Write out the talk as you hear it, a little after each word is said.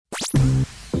You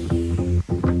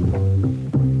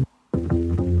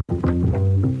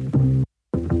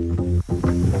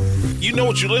know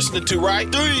what you're listening to,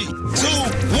 right? 3, 2, 1.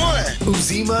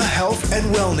 Uzima Health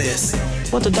and Wellness.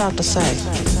 What the doctor say?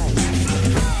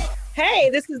 Hey,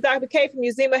 this is Dr. K from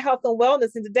Uzima Health and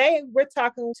Wellness, and today we're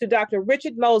talking to Dr.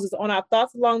 Richard Moses on our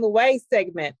Thoughts Along the Way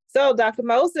segment. So, Dr.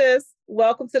 Moses,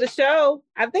 welcome to the show.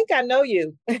 I think I know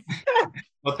you.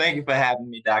 Well, thank you for having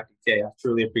me, Dr. K. I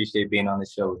truly appreciate being on the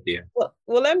show with you. Well,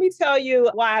 let me tell you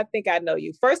why I think I know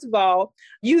you. First of all,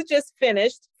 you just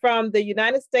finished from the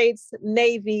United States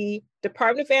Navy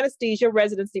Department of Anesthesia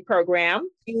residency program.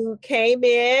 You came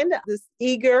in, this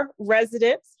eager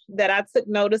resident that I took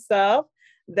notice of,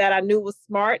 that I knew was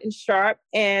smart and sharp,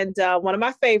 and one of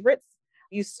my favorites.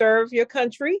 You serve your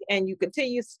country, and you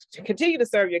continue to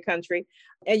serve your country.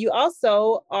 And you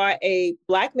also are a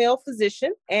Black male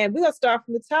physician. And we're going to start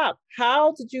from the top.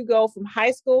 How did you go from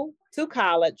high school to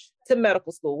college to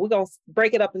medical school? We're going to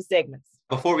break it up in segments.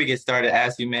 Before we get started,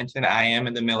 as you mentioned, I am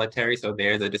in the military, so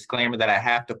there's a disclaimer that I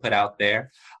have to put out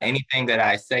there. Anything that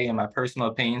I say in my personal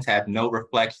opinions have no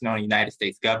reflection on the United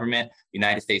States government,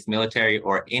 United States military,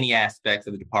 or any aspects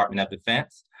of the Department of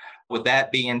Defense. With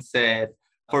that being said,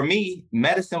 for me,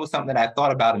 medicine was something that I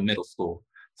thought about in middle school.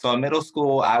 So in middle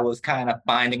school, I was kind of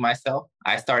finding myself.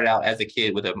 I started out as a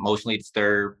kid with emotionally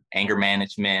disturbed, anger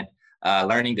management,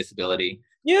 learning disability.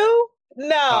 You?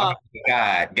 No.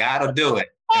 God will do it.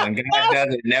 And when God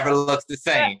does it, it never looks the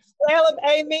same. Well,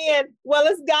 amen. Well,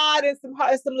 it's God and some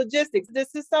logistics.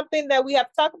 This is something that we have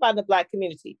to talk about in the Black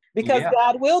community because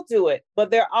God will do it.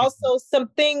 But there are also some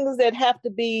things that have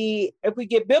to be, if we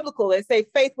get biblical, they say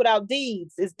faith without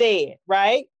deeds is dead,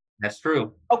 right? That's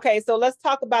true. Okay, so let's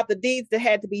talk about the deeds that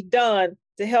had to be done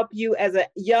to help you as a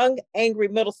young, angry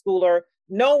middle schooler,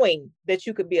 knowing that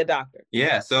you could be a doctor.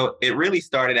 Yeah, so it really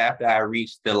started after I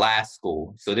reached the last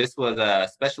school. So this was a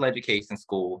special education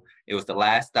school. It was the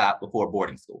last stop before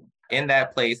boarding school. In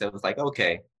that place, I was like,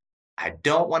 okay, I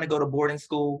don't want to go to boarding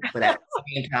school, but at the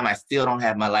same time, I still don't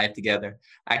have my life together.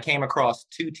 I came across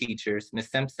two teachers, Miss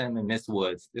Simpson and Miss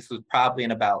Woods. This was probably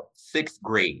in about 6th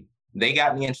grade. They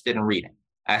got me interested in reading.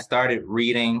 I started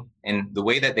reading, and the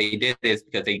way that they did this,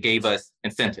 because they gave us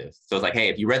incentives. So it's like, hey,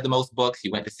 if you read the most books,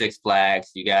 you went to Six Flags,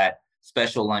 you got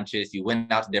special lunches, you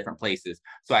went out to different places.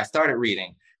 So I started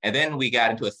reading, and then we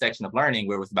got into a section of learning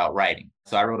where it was about writing.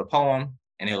 So I wrote a poem,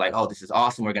 and they were like, oh, this is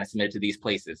awesome. We're going to submit it to these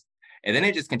places. And then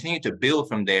it just continued to build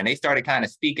from there. And they started kind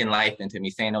of speaking life into me,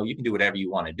 saying, oh, you can do whatever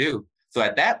you want to do. So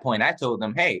at that point, I told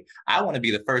them, hey, I want to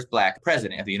be the first Black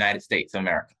president of the United States of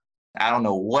America. I don't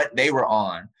know what they were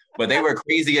on, but they were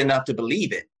crazy enough to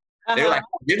believe it. They were like,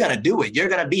 you're going to do it. You're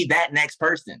going to be that next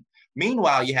person.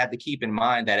 Meanwhile, you have to keep in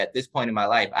mind that at this point in my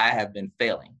life, I have been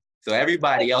failing. So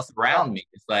everybody else around me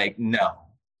is like, no,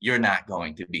 you're not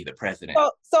going to be the president.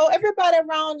 So everybody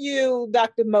around you,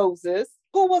 Dr. Moses,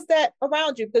 who was that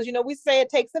around you? Because, we say it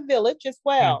takes a village as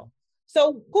well.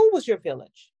 So who was your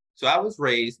village? So I was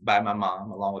raised by my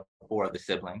mom along with 4 other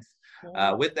siblings.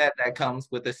 With that comes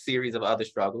with a series of other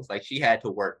struggles. Like she had to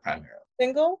work primarily.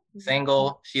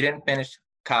 Single. She didn't finish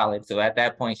college. So at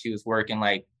that point, she was working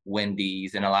like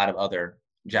Wendy's and a lot of other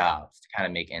jobs to kind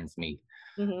of make ends meet.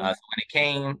 So when it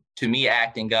came to me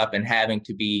acting up and having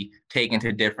to be taken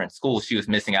to different schools, she was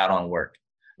missing out on work.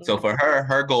 So for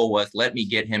her goal was, let me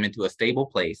get him into a stable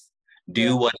place,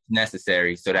 do what is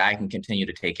necessary so that I can continue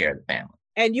to take care of the family.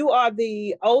 And you are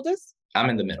the oldest? I'm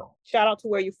in the middle. Shout out to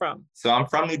where you're from. So I'm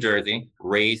from New Jersey,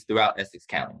 raised throughout Essex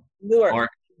County. Newark.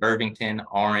 Irvington,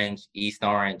 Orange, East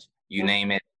Orange, you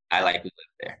name it. I like to live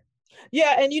there.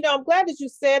 Yeah. And, I'm glad that you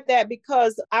said that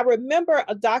because I remember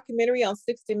a documentary on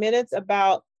 60 Minutes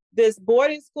about this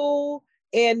boarding school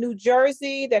in New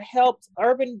Jersey that helped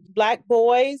urban Black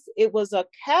boys. It was a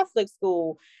Catholic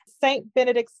school, St.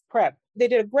 Benedict's Prep. They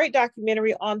did a great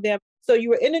documentary on them. So you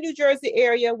were in the New Jersey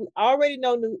area. We already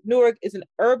know Newark is an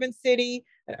urban city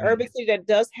that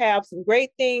does have some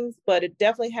great things, but it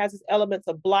definitely has its elements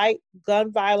of blight,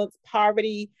 gun violence,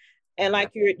 poverty. And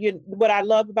like what I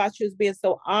love about you is being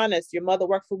so honest. Your mother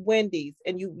worked for Wendy's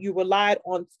and you relied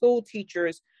on school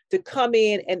teachers to come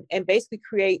in and basically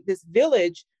create this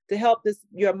village to help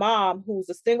your mom, who's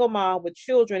a single mom with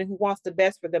children, who wants the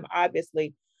best for them,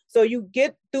 obviously. So you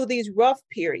get through these rough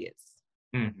periods.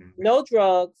 No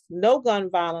drugs, no gun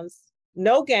violence,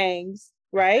 no gangs,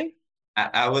 right?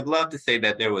 I would love to say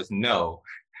that there was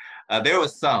there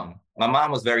was some. My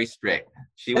mom was very strict.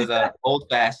 She was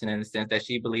old-fashioned in the sense that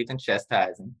she believed in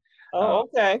chastising.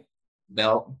 Okay.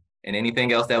 Belt and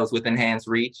anything else that was within hand's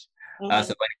reach.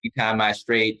 So anytime I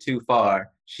strayed too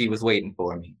far, she was waiting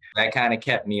for me. That kind of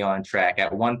kept me on track.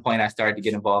 At one point, I started to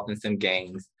get involved in some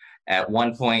gangs. At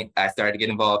one point, I started to get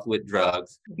involved with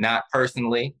drugs, not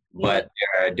personally, but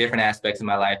there are different aspects of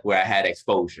my life where I had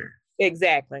exposure.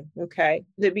 Exactly. Okay.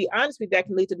 To be honest with you, that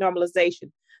can lead to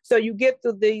normalization. So you get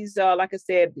through these, like I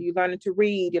said, you're learning to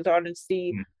read, you're learning to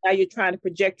see, now you're trying to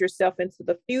project yourself into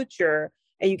the future,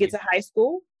 and you get to high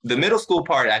school. The middle school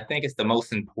part, I think, is the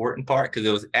most important part, because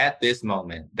it was at this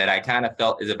moment that I kind of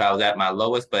felt as if I was at my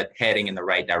lowest, but heading in the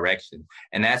right direction.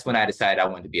 And that's when I decided I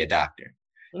wanted to be a doctor.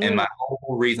 And my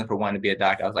whole reason for wanting to be a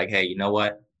doctor, I was like, hey, you know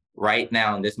what? Right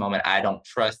now in this moment, I don't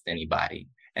trust anybody.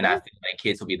 And I feel like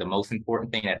kids will be the most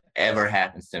important thing that ever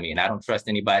happens to me. And I don't trust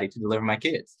anybody to deliver my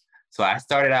kids. So I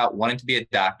started out wanting to be a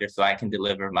doctor so I can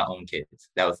deliver my own kids.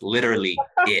 That was literally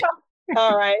it.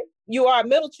 All right. You are a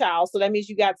middle child, so that means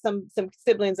you got some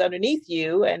siblings underneath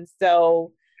you. And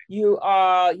so you're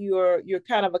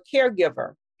kind of a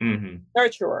caregiver,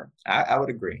 nurturer. I would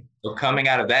agree. So coming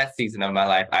out of that season of my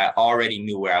life, I already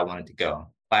knew where I wanted to go.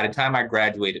 By the time I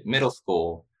graduated middle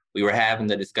school, we were having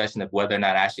the discussion of whether or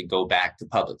not I should go back to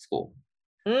public school.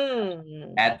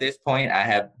 At this point, I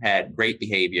have had great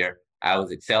behavior. I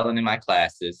was excelling in my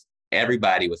classes.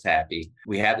 Everybody was happy.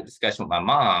 We had the discussion with my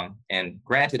mom, and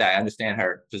granted, I understand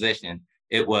her position.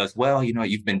 It was, well,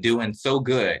 you've been doing so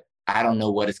good. I don't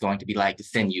know what it's going to be like to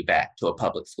send you back to a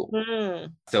public school.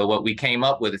 So what we came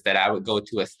up with is that I would go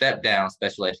to a step down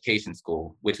special education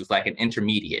school, which was like an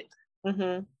intermediate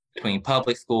between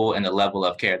public school and the level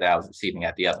of care that I was receiving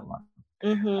at the other one. So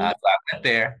I went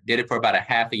there, did it for about a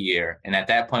half a year. And at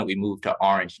that point, we moved to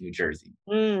Orange, New Jersey.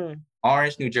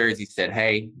 Orange, New Jersey said,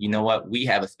 hey, you know what? We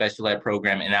have a special ed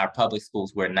program in our public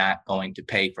schools. We're not going to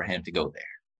pay for him to go there.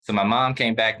 So my mom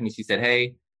came back to me. She said,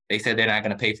 hey, they said they're not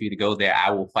going to pay for you to go there.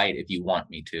 I will fight if you want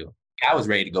me to. I was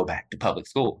ready to go back to public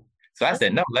school. So I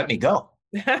said, no, let me go.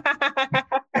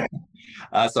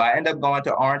 So I ended up going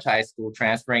to Orange High School,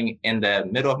 transferring in the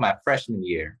middle of my freshman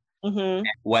year.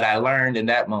 What I learned in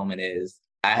that moment is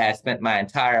I had spent my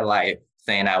entire life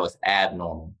saying I was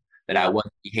abnormal, that I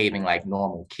wasn't behaving like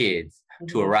normal kids,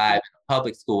 to arrive in a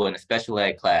public school in a special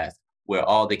ed class where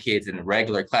all the kids in the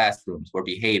regular classrooms were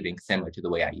behaving similar to the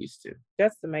way I used to.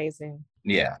 That's amazing.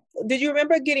 Yeah. Did you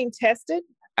remember getting tested?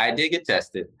 I did get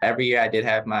tested. Every year I did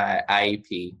have my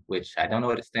IEP, which I don't know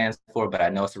what it stands for, but I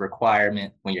know it's a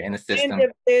requirement when you're in the system.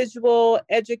 Individual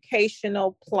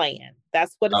Educational Plan.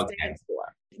 That's what it stands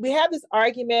for. We have this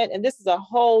argument, and this is a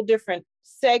whole different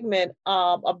segment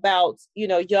about,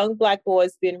 young Black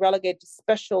boys being relegated to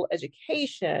special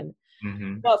education.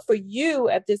 But for you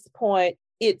at this point,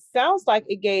 it sounds like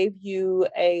it gave you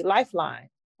a lifeline.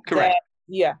 Correct.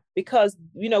 Because,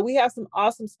 we have some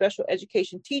awesome special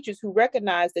education teachers who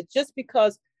recognize that just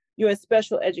because you're in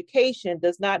special education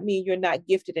does not mean you're not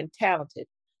gifted and talented.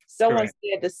 Someone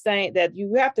said the same, that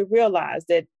you have to realize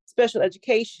that special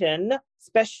education,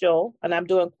 and I'm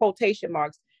doing quotation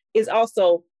marks, is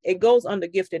also, it goes under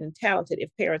gifted and talented if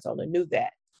parents only knew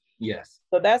that. Yes.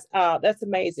 So that's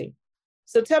amazing.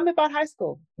 So tell me about high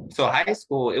school. So high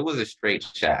school, it was a straight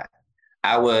shot.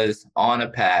 I was on a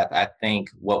path. I think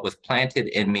what was planted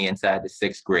in me inside the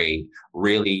 6th grade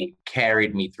really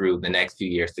carried me through the next few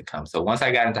years to come. So once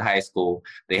I got into high school,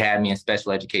 they had me in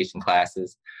special education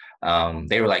classes.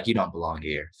 They were like, you don't belong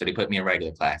here. So they put me in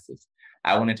regular classes.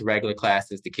 I went into regular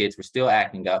classes. The kids were still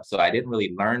acting up. So I didn't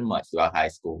really learn much throughout high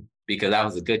school because I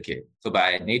was a good kid. So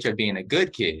by nature of being a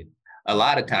good kid, a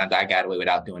lot of times I got away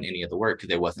without doing any of the work because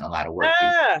there wasn't a lot of work.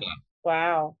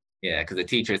 Wow. Yeah, because the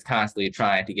teacher is constantly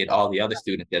trying to get all the other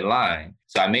students in line.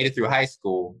 So I made it through high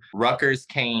school. Rutgers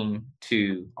came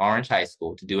to Orange High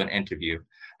School to do an interview.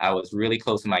 I was really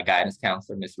close to my guidance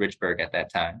counselor, Ms. Richburg, at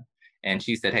that time. And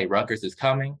she said, hey, Rutgers is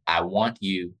coming. I want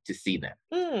you to see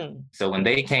them. So when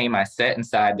they came, I sat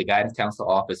inside the guidance counselor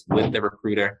office with the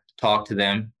recruiter, talked to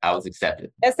them. I was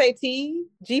accepted. SAT,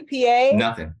 GPA?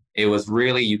 Nothing. It was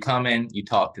really, you come in, you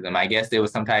talk to them. I guess there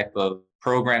was some type of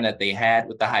program that they had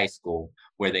with the high school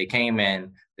where they came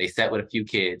in, they sat with a few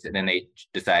kids, and then they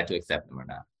decided to accept them or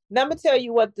not. Now I'm going to tell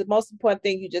you what the most important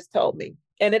thing you just told me.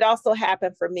 And it also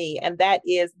happened for me. And that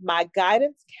is my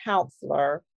guidance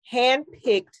counselor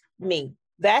handpicked me.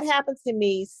 That happened to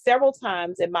me several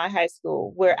times in my high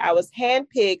school where I was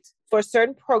handpicked for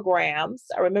certain programs.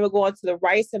 I remember going to the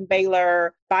Rice and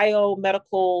Baylor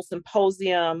Biomedical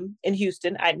Symposium in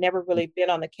Houston. I'd never really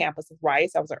been on the campus of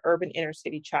Rice. I was an urban inner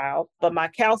city child, but my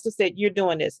counselor said, you're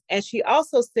doing this. And she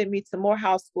also sent me to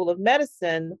Morehouse School of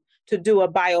Medicine to do a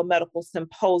biomedical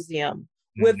symposium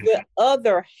with the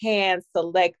other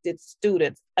hand-selected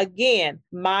students. Again,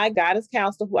 my guidance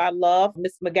counselor, who I love,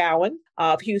 Miss McGowan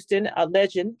of Houston, a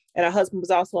legend, and her husband was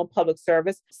also in public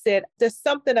service, said, there's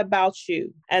something about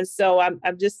you. And so I'm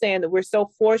just saying that we're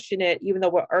so fortunate, even though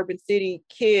we're urban city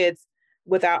kids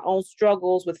with our own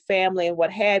struggles with family and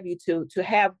what have you, to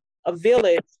have a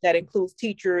village that includes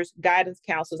teachers, guidance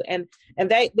counselors, and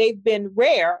they've been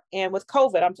rare. And with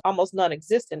COVID, I'm almost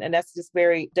non-existent. And that's just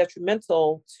very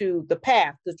detrimental to the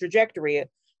path, the trajectory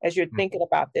as you're thinking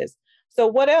about this. So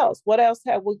what else? What else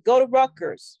have we? Go to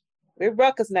Rutgers. We're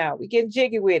Rutgers now. We're getting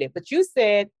jiggy with it. But you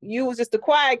said you was just a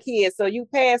quiet kid, so you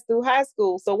passed through high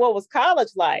school. So what was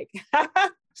college like?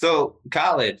 So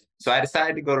I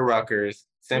decided to go to Rutgers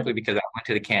simply because I went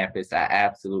to the campus. I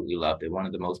absolutely loved it. One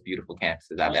of the most beautiful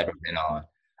campuses I've ever been on.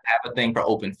 I have a thing for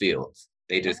open fields.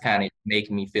 They just kind of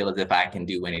make me feel as if I can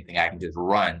do anything. I can just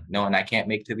run, knowing I can't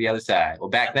make it to the other side. Well,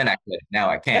 back then I could. Now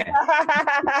I can.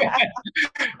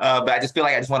 But I just feel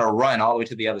like I just want to run all the way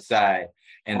to the other side.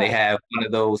 And they have one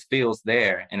of those fields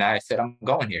there. And I said, I'm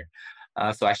going here.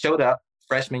 So I showed up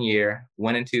freshman year,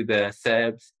 went into the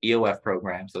SEBS EOF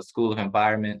program, so School of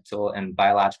Environmental and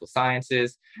Biological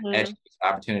Sciences, Education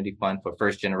Opportunity Fund for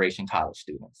first-generation college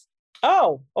students.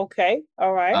 Oh, okay.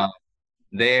 All right.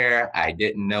 There, I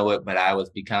didn't know it, but I was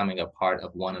becoming a part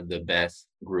of one of the best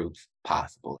groups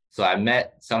possible. So I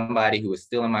met somebody who is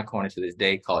still in my corner to this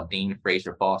day called Dean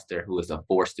Fraser Foster, who is a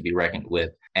force to be reckoned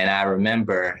with. And I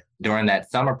remember during that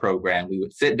summer program, we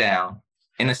would sit down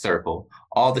in a circle,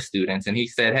 all the students, and he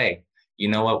said, hey, you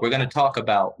know what, we're going to talk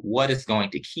about what is going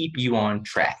to keep you on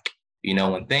track. You know,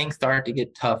 when things start to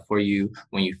get tough for you,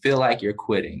 when you feel like you're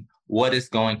quitting, what is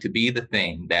going to be the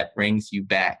thing that brings you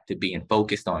back to being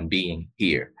focused on being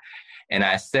here? And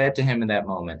I said to him in that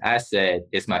moment, I said,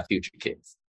 it's my future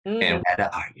kids. And we had an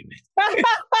argument.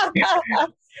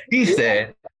 He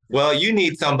said, well, you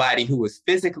need somebody who is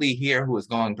physically here, who is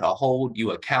going to hold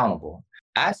you accountable.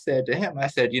 I said to him, I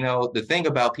said, you know, the thing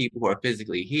about people who are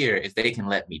physically here is they can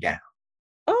let me down.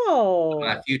 Oh,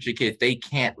 my future kids, they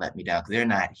can't let me down because they're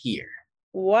not here.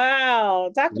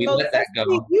 Wow. Dr. We Moses, let that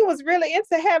go. you was really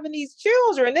into having these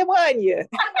children, wasn't you?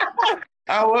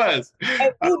 I was.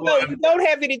 And you don't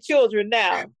have any children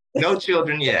now. No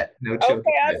children yet. No children.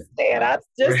 Okay, I understand. I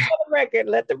just for the record,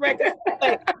 let the record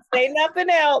say nothing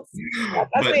else.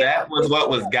 But that was what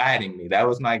was guiding me. That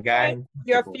was my guiding.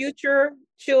 Your future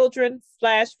children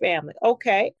 / family.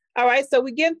 Okay. All right. So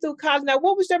we're getting through college. Now,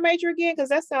 what was your major again? Because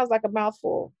that sounds like a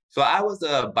mouthful. So I was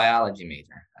a biology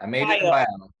major. I majored in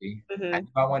biology. I knew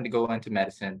I wanted to go into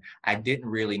medicine. I didn't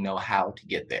really know how to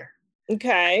get there.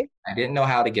 Okay. I didn't know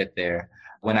how to get there.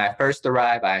 When I first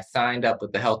arrived, I signed up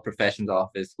with the Health Professions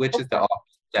Office, which is the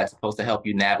office that's supposed to help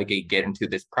you navigate, get into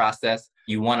this process.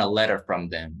 You want a letter from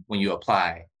them when you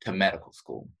apply to medical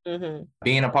school.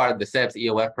 Being a part of the SEBS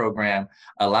EOF program,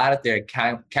 a lot of their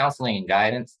counseling and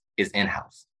guidance is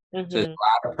in-house. So there's a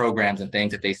lot of programs and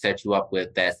things that they set you up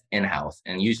with that's in-house.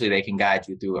 And usually they can guide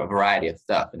you through a variety of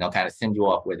stuff and they'll kind of send you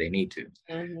off where they need to.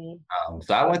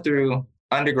 So I went through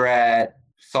undergrad.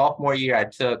 Sophomore year, I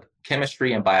took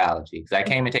chemistry and biology because I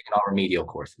came and taken all remedial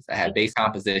courses. I had base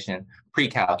composition,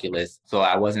 pre-calculus, so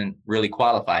I wasn't really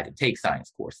qualified to take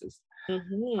science courses.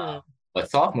 But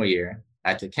sophomore year,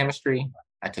 I took chemistry,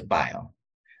 I took bio.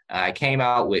 I came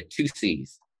out with 2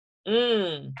 C's.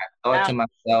 I thought to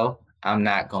myself, I'm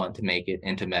not going to make it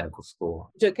into medical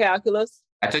school. Took calculus?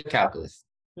 I took calculus.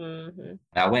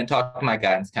 I went and talked to my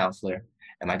guidance counselor,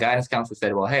 and my guidance counselor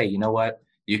said, well, hey, you know what?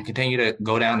 You can continue to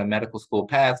go down the medical school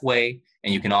pathway,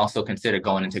 and you can also consider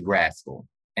going into grad school.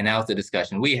 And that was the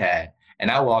discussion we had. And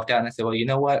I walked out and I said, well, you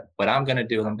know what? What I'm going to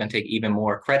do is I'm going to take even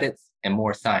more credits and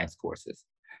more science courses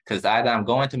because either I'm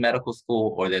going to medical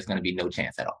school or there's going to be no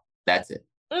chance at all. That's it.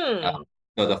 So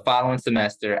the following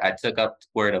semester, I took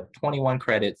upward of 21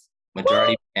 credits,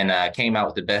 majority, and came out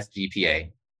with the best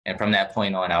GPA. And from that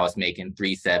point on, I was making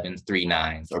 3.7s,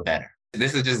 3.9s or better.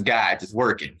 This is just God, just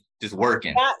working.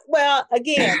 Well,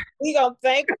 again, we're going to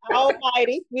thank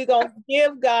Almighty. We're going to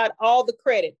give God all the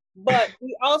credit. But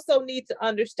we also need to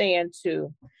understand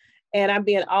too, and I'm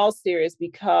being all serious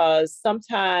because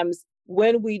sometimes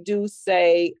when we do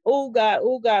say, oh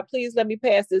God, please let me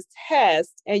pass this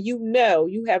test, and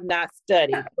you have not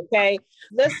studied, okay?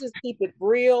 Let's just keep it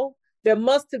real. There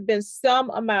must have been some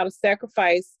amount of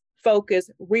sacrifice, focus,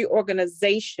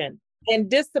 reorganization, and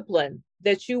discipline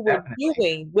that you were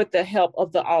doing with the help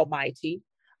of the Almighty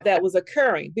that was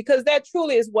occurring, because that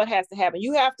truly is what has to happen.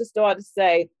 You have to start to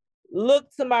say, look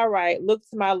to my right, look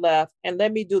to my left, and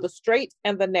let me do the straight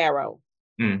and the narrow.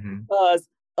 Because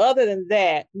other than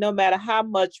that, no matter how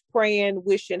much praying,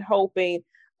 wishing, hoping,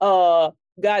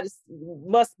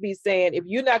 must be saying, if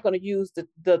you're not going to use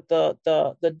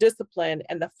the discipline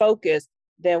and the focus,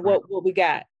 then what we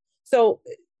got? So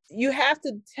you have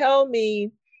to tell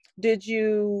me, did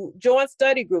you join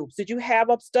study groups? Did you have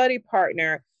a study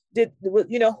partner?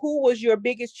 Who was your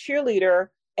biggest cheerleader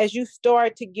as you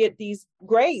start to get these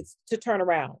grades to turn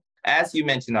around? As you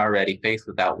mentioned already, faith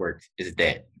without work is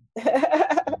dead.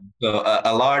 So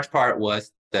a large part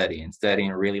was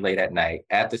studying really late at night.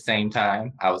 At the same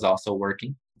time, I was also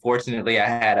working. Fortunately, I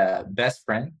had a best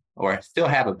friend, or still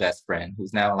have a best friend,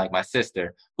 who's now like my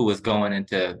sister, who was going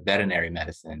into veterinary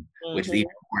medicine, which is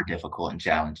even more difficult and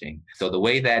challenging. So the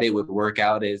way that it would work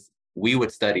out is we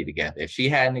would study together. If she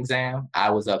had an exam,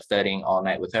 I was up studying all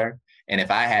night with her. And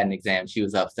if I had an exam, she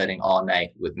was up studying all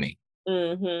night with me.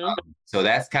 So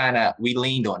that's we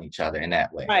leaned on each other in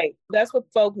that way. Right. That's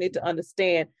what folk need to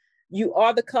understand. You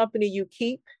are the company you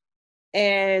keep.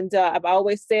 And I've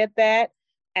always said that.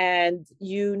 And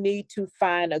you need to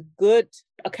find a good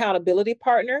accountability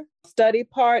partner, study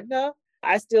partner.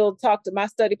 I still talk to my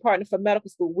study partner for medical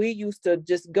school. We used to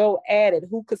just go at it.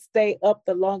 Who could stay up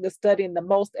the longest, studying the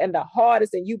most and the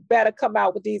hardest? And you better come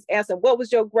out with these answers. What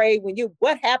was your grade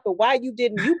what happened? Why you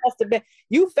didn't?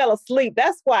 You fell asleep.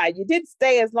 That's why you didn't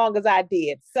stay as long as I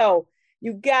did. So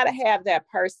you got to have that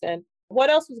person. What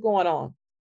else was going on?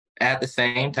 At the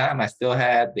same time, I still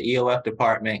had the EOF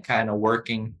department kind of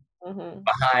working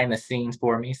behind the scenes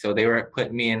for me. So they were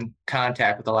putting me in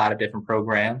contact with a lot of different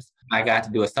programs. I got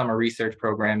to do a summer research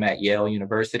program at Yale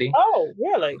University. Oh,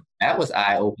 really? That was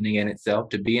eye-opening in itself.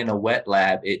 To be in a wet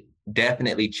lab, it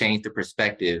definitely changed the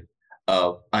perspective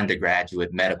of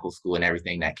undergraduate medical school and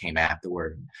everything that came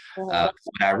afterward. What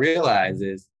I realized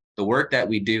is the work that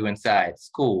we do inside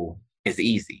school is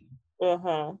easy.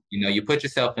 You put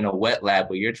yourself in a wet lab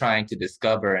where you're trying to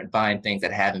discover and find things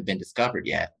that haven't been discovered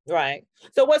yet. Right.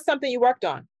 So what's something you worked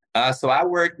on? So I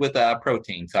worked with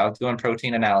protein. So I was doing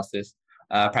protein analysis,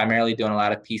 primarily doing a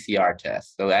lot of PCR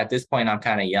tests. So at this point, I'm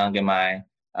kind of young in my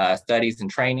studies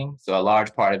and training. So a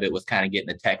large part of it was kind of getting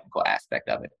the technical aspect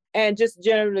of it. And just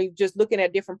generally just looking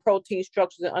at different protein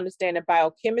structures and understanding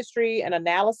biochemistry and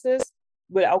analysis.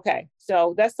 But okay,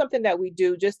 so that's something that we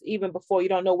do just even before. You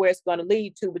don't know where it's going to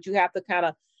lead to, but you have to kind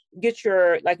of get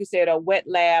your, like you said, a wet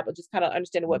lab, or just kind of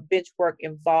understanding what bench work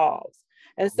involves.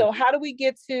 And so how do we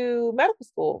get to medical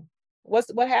school?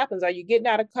 What happens? Are you getting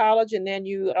out of college and then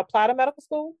you apply to medical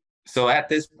school? So at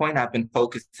this point, I've been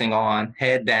focusing on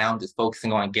head down, just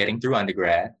focusing on getting through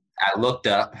undergrad. I looked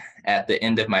up at the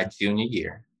end of my junior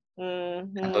year. I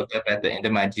looked up at the end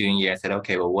of my junior year and said,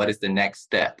 okay, well, what is the next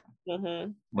step?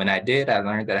 When I did, I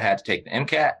learned that I had to take the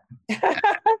MCAT,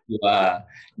 to,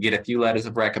 get a few letters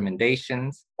of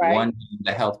recommendations, one from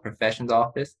the health professions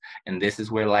office. And this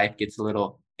is where life gets a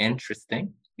little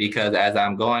interesting, because as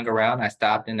I'm going around, I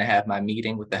stopped in to have my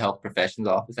meeting with the health professions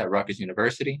office at Rutgers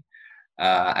University.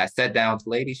 I sat down with the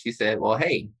lady. She said, well,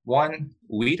 hey, 1,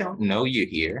 we don't know you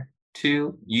here.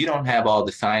 2, you don't have all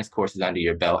the science courses under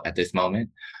your belt at this moment.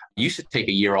 You should take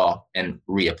a year off and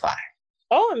reapply.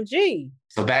 OMG.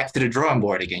 So back to the drawing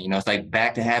board again. It's like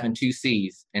back to having 2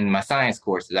 C's in my science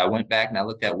courses. I went back and I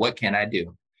looked at what can I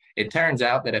do? It turns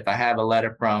out that if I have a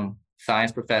letter from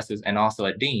science professors and also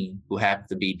a dean, who happens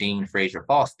to be Dean Fraser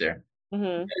Foster,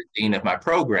 dean of my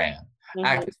program,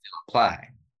 I can still apply.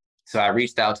 So I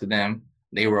reached out to them.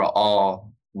 They were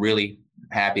all really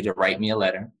happy to write me a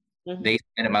letter. They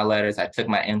submitted my letters. I took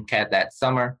my MCAT that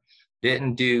summer,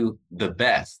 didn't do the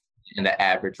best in the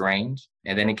average range.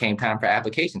 And then it came time for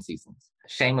application seasons.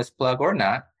 Shameless plug or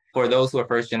not, for those who are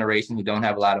first generation who don't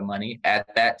have a lot of money, at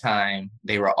that time,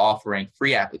 they were offering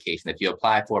free application. If you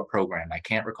apply for a program, I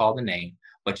can't recall the name,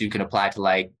 but you can apply to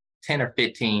like 10 or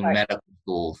 15 medical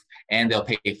schools, and they'll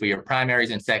pay for your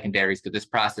primaries and secondaries, because this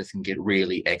process can get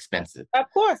really expensive. Of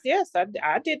course, yes.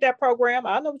 I did that program.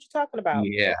 I know what you're talking about.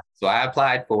 Yeah. So I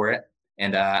applied for it,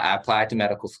 and I applied to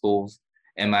medical schools.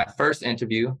 And my first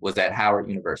interview was at Howard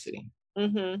University.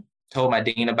 Told my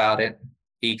dean about it.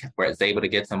 He was able to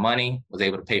get some money, was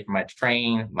able to pay for my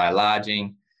train, my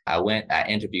lodging. I went, I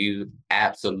interviewed,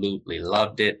 absolutely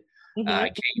loved it. I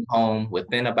came home.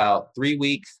 Within about 3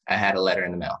 weeks, I had a letter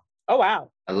in the mail. Oh,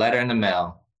 wow. A letter in the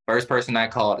mail. First person I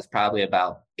called is probably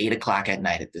about 8 o'clock at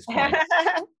night at this point.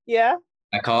 Yeah.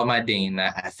 I called my dean.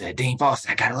 I said, Dean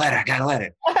Foster, I got a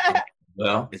letter.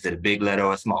 Well, is it a big letter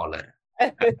or a small letter?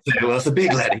 I said, well, it's a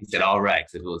big letter. He said, all right.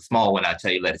 If it was a small one, I'll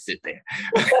tell you, let it sit there.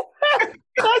 That's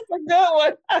a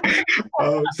good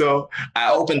one. So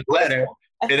I opened the letter,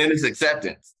 and then it's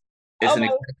acceptance. It's an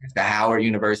acceptance to Howard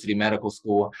University Medical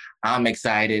School. I'm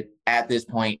excited. At this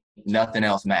point, nothing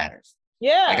else matters.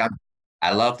 Yeah.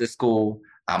 I love the school.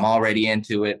 I'm already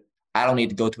into it. I don't need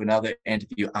to go to another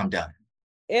interview. I'm done.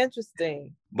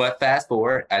 Interesting. But fast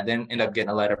forward, I then end up getting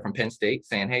a letter from Penn State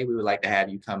saying, hey, we would like to have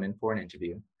you come in for an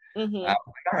interview. Mm-hmm. I was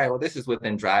like, all right, well, this is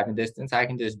within driving distance. I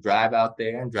can just drive out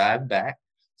there and drive back.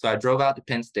 So I drove out to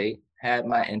Penn State, had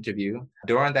my interview.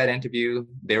 During that interview,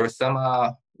 there were some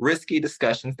risky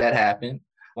discussions that happened.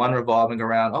 One revolving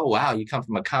around, oh, wow, you come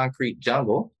from a concrete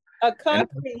jungle. A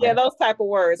concrete, yeah, those type of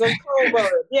words, those code words.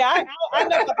 Yeah, I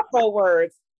know about the code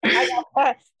words.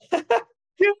 I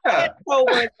had code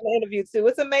words in the interview too.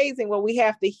 It's amazing what we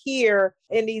have to hear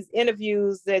in these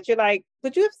interviews that you're like,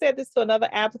 could you have said this to another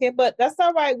applicant? But that's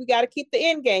all right. We got to keep the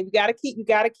end game. You got to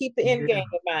keep the end game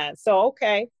in mind. So,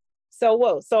 okay. So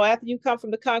what? So after you come from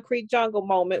the concrete jungle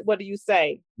moment, what do you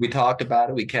say? We talked about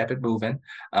it. We kept it moving.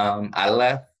 I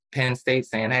left Penn State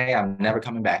saying, hey, I'm never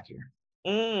coming back here.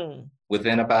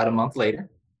 Within about a month later,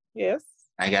 yes,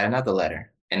 I got another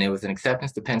letter, and it was an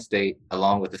acceptance to Penn State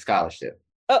along with a scholarship.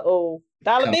 Uh-oh.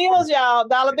 Dollar bills, y'all.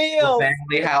 Dollar bills.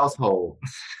 Family household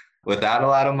without a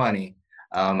lot of money.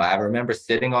 I remember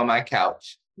sitting on my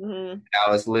couch. Mm-hmm.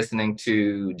 I was listening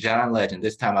to John Legend,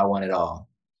 This Time I Want It All.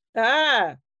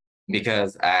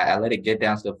 Because I let it get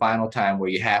down to the final time where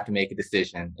you have to make a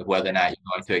decision of whether or not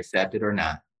you're going to accept it or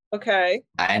not. Okay.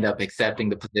 I end up accepting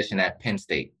the position at Penn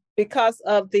State. Because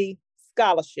of the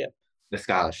scholarship. The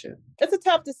scholarship. It's a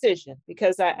tough decision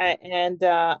because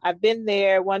I've been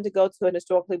there, wanted to go to an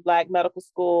historically Black medical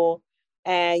school,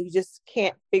 and you just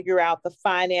can't figure out the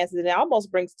finances. And it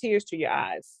almost brings tears to your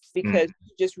eyes because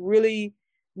you just really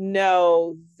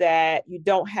know that you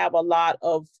don't have a lot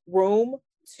of room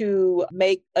to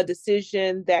make a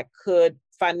decision that could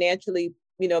financially,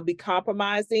 be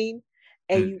compromising.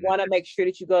 And you want to make sure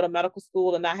that you go to medical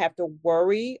school and not have to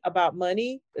worry about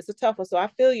money. It's a tough one. So I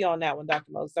feel you on that one,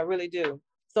 Dr. Moses. I really do.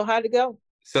 So how'd it go?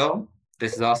 So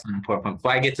this is also an important point.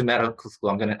 Before I get to medical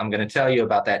school, I'm gonna tell you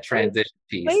about that transition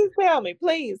piece. Please tell me,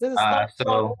 please. This is thoughts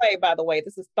along the way, by the way.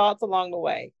 This is thoughts along the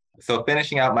way. So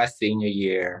finishing out my senior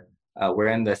year, we're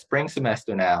in the spring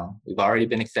semester now. We've already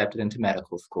been accepted into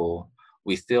medical school.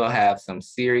 We still have some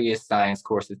serious science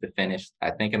courses to finish.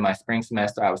 I think in my spring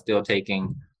semester, I was still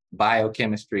taking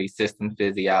biochemistry, system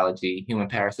physiology, human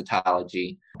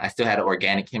parasitology. I still had an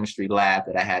organic chemistry lab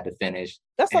that I had to finish.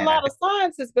 That's a lot of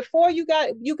sciences. Before you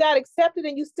got accepted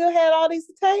and you still had all these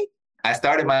to take? I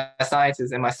started my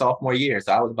sciences in my sophomore year,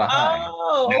 so I was behind.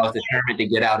 Oh, I was determined to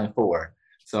get out in 4.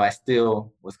 So I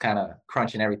still was kind of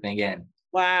crunching everything in.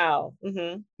 Wow.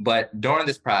 Mm-hmm. But during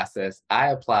this process,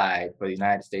 I applied for the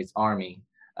United States Army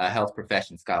Health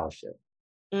Profession Scholarship.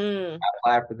 I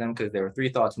applied for them because there were 3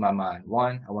 thoughts in my mind.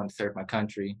 1, I wanted to serve my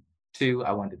country. 2,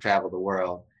 I wanted to travel the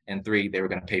world. And 3, they were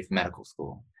going to pay for medical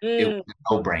school. It was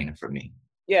a no-brainer for me.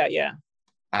 Yeah.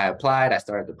 I applied, I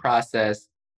started the process,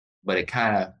 but it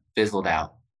kind of fizzled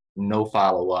out. No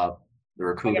follow-up. The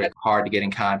recruiter hard to get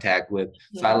in contact with,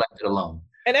 so I left it alone.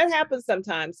 And that happens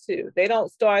sometimes too.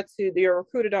 Your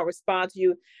recruiter don't respond to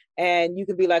you, and you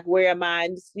can be like, where am I?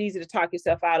 And it's easy to talk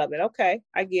yourself out of it. Okay,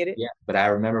 I get it. Yeah, but I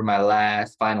remember my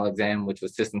last final exam, which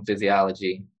was system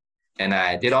physiology, and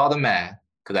I did all the math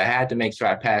because I had to make sure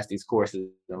I passed these courses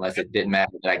unless it didn't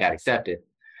matter that I got accepted.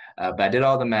 But I did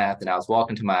all the math, and I was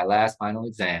walking to my last final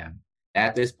exam.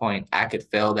 At this point, I could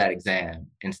fail that exam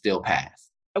and still pass.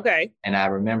 Okay. And I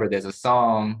remember there's a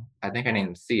song, I think her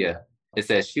name is Sia. It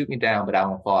says, shoot me down, but I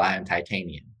won't fall. I am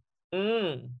titanium.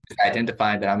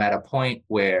 Identifying that I'm at a point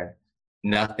where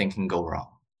nothing can go wrong.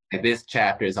 Like, this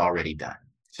chapter is already done.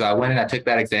 So I went and I took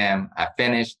that exam. I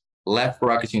finished, left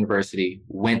Rutgers University,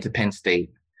 went to Penn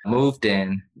State, moved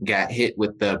in, got hit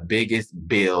with the biggest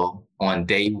bill on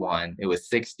day 1. It was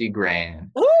 $60,000.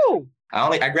 Ooh!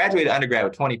 I graduated undergrad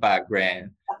with $25,000.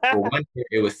 For 1 year,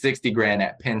 it was $60,000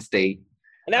 at Penn State.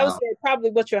 And that was probably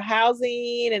what your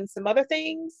housing and some other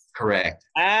things? Correct.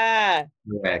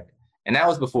 Correct. And that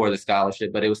was before the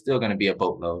scholarship, but it was still going to be a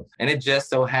boatload. And it just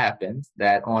so happens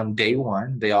that on day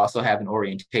 1, they also have an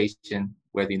orientation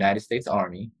where the United States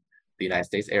Army, the United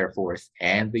States Air Force,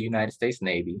 and the United States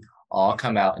Navy all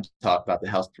come out and talk about the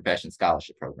Health Profession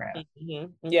Scholarship Program. Mm-hmm.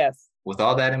 Yes. With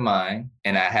all that in mind,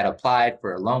 and I had applied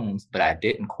for loans, but I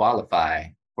didn't qualify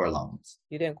for loans.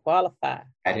 You didn't qualify.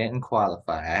 I didn't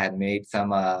qualify. I had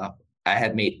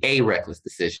made a reckless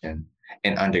decision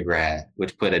in undergrad,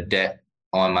 which put a debt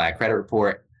on my credit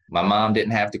report. My mom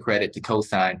didn't have the credit to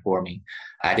co-sign for me.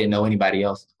 I didn't know anybody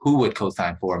else who would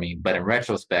co-sign for me. But in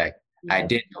retrospect, I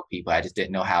did know people. I just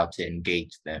didn't know how to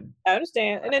engage them. I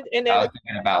understand. And then I was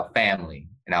thinking about family,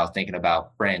 and I was thinking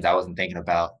about friends. I wasn't thinking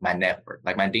about my network.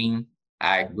 Like my dean,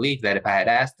 I believe that if I had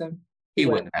asked him, he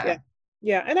wouldn't have.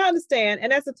 Yeah, and I understand.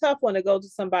 And that's a tough one to go to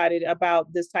somebody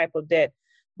about this type of debt.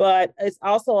 But it's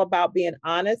also about being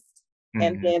honest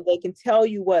and then they can tell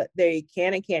you what they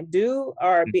can and can't do,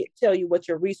 or tell you what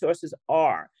your resources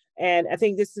are. And I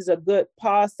think this is a good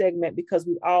pause segment because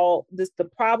the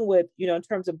problem with, in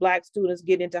terms of Black students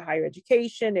getting into higher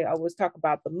education, they always talk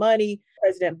about the money.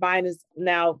 President Biden has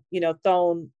now,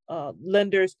 thrown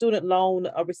lenders, student loan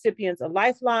recipients a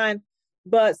lifeline.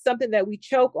 But something that we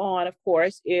choke on, of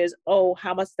course, is,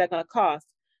 how much is that going to cost?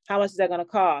 How much is that going to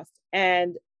cost?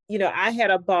 And, I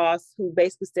had a boss who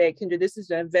basically said, Kendra, this is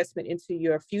an investment into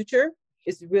your future.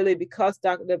 It's really because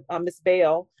Ms.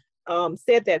 Bell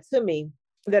said that to me,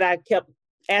 that I kept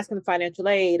asking the financial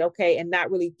aid, and not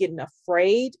really getting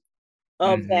afraid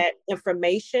of that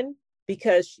information,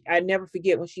 because I never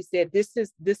forget when she said, this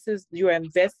is your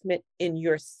investment in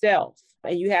yourself.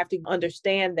 And you have to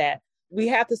understand that we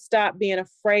have to stop being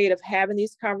afraid of having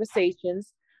these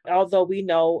conversations. Although we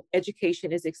know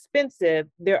education is expensive,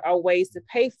 there are ways to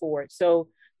pay for it. So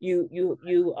you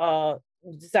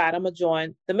decide, I'm gonna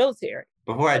join the military.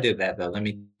 Before I did that, though, let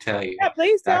me tell you. Yeah,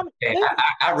 please tell me.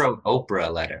 I wrote Oprah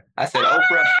a letter. I said,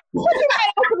 Oprah. What you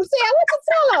write Oprah to say? What you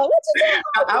tell her? What you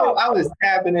tell her? I was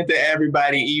tapping into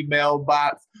everybody's email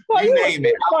box. Well, you name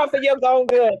it. For your own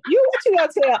good. What you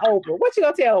gonna tell Oprah? What you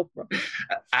gonna tell Oprah?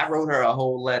 I wrote her a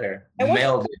whole letter. And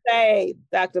mailed it. Say,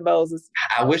 Dr. Moses.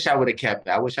 I wish I would have kept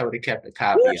it. I wish I would have kept a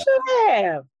copy. You should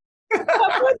have.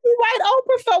 What you write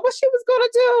Oprah for? What she was gonna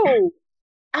do?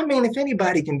 I mean, if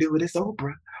anybody can do it, it's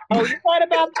Oprah. Oh, you right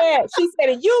about that. She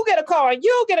said, you get a car,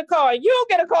 you get a car, you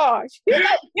get a car. She giving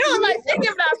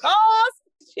out cars.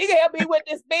 She can help me with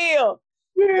this bill.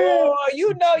 Yeah.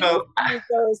 Oh,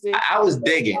 I was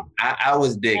digging. I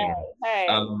was digging. Hey.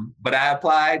 But I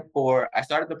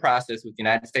started the process with the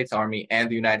United States Army and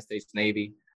the United States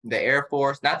Navy, the Air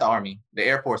Force, not the Army, the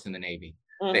Air Force and the Navy.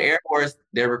 The Air Force,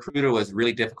 their recruiter was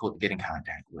really difficult to get in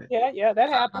contact with. Yeah, that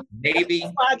happened. Navy.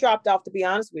 That's why I dropped off, to be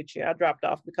honest with you. I dropped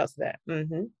off because of that.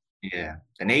 Yeah,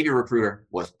 the Navy recruiter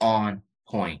was on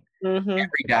point.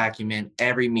 Every document,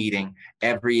 every meeting,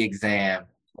 every exam.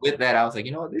 With that, I was like,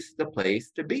 this is the place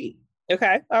to be.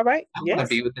 Okay, all right. I want to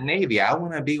be with the Navy. I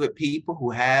want to be with people who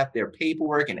have their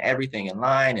paperwork and everything in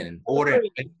line and in order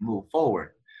to move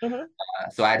forward.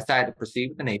 So I decided to proceed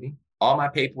with the Navy. All my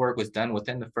paperwork was done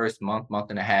within the first month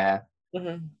and a half.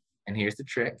 And here's the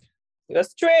trick.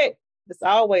 That's the trick. It's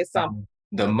always something.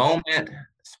 The moment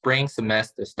spring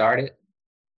semester started,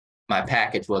 my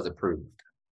package was approved.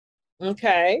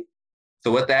 Okay.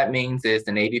 So what that means is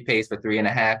the Navy pays for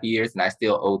 3.5 years and I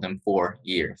still owe them 4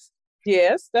 years.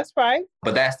 Yes, that's right.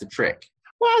 But that's the trick.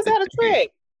 Why is that a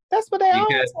trick? That's what they always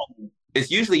say.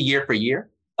 It's usually year for year.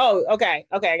 Oh, okay.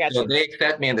 I got you. So they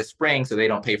accept me in the spring, so they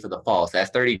don't pay for the fall. So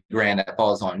that's $30,000 that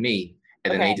falls on me.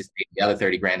 And then they just pay the other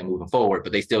 $30,000 and moving forward,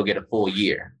 but they still get a full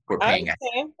year for paying.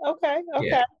 Okay.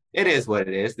 Yeah, it is what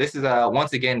it is. This is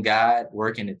once again God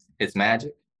working his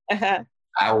magic.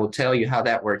 I will tell you how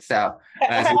that works out.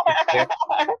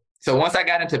 So once I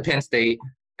got into Penn State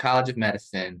College of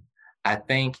Medicine, I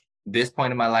think this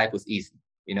point in my life was easy.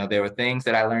 There were things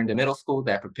that I learned in middle school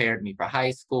that prepared me for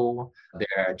high school.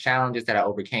 There are challenges that I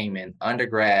overcame in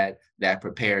undergrad that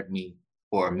prepared me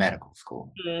for medical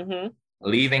school.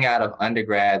 Leaving out of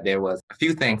undergrad, there was a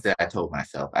few things that I told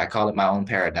myself. I call it my own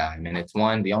paradigm. And it's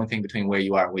the only thing between where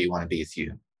you are and where you want to be is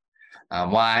you.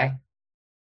 Why?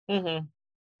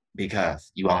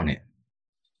 Because you own it.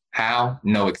 How?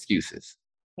 No excuses.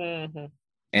 And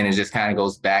it just kind of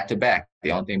goes back to back.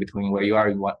 The only thing between where you are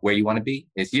and where you want to be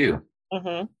is you.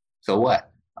 So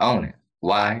what? Own it.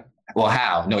 Why? Well,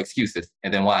 how? No excuses.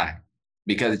 And then why?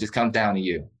 Because it just comes down to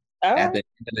you. At the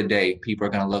end of the day, people are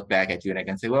going to look back at you and they're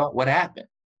going to say, well, what happened?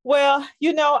 Well,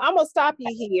 I'm going to stop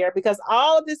you here because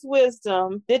all of this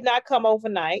wisdom did not come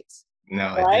overnight.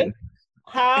 No, right? It didn't.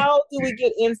 How do we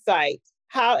get insight?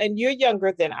 And you're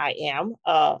younger than I am,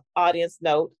 audience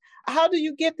note. How do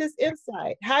you get this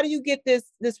insight? How do you get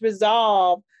this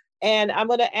resolve? And I'm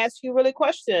going to ask you a really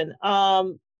question.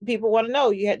 People want to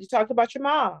know, you talked about your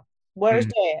mom. Where's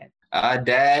Dad?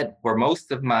 Dad, for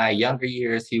most of my younger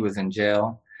years, he was in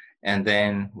jail. And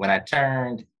then when I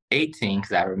turned 18,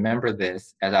 because I remember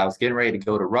this, as I was getting ready to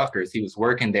go to Rutgers, he was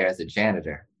working there as a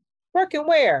janitor. Working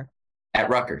where? At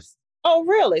Rutgers. Oh,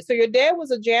 really? So your dad was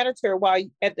a janitor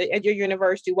at your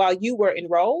university while you were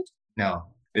enrolled? No,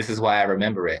 this is why I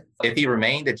remember it. If he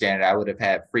remained a janitor, I would have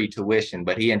had free tuition,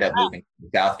 but he ended up moving to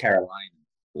South Carolina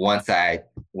once I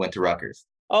went to Rutgers.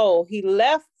 Oh, he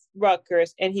left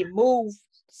Rutgers and he moved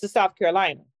to South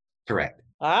Carolina. Correct.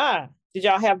 Did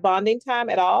y'all have bonding time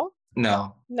at all?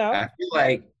 No. No. I feel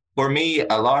like for me,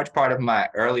 a large part of my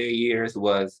earlier years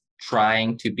was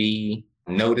trying to be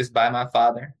noticed by my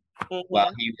father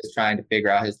while he was trying to figure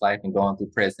out his life and going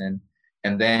through prison.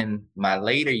 And then my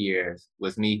later years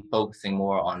was me focusing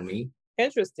more on me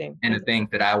Interesting. and the things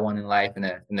that I want in life and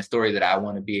the story that I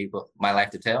want to be able my life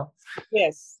to tell.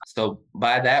 Yes. So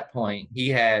by that point, he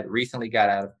had recently got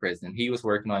out of prison. He was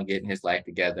working on getting his life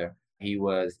together. He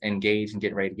was engaged and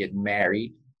getting ready to get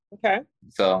married. Okay.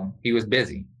 So he was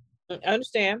busy. I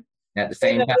understand. At the In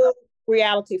same a time, new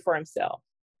reality for himself.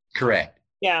 correct.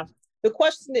 Yeah. The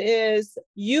question is,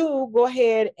 you go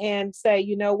ahead and say,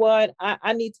 you know what,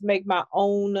 I need to make my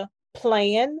own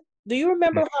plan. Do you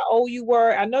remember how old you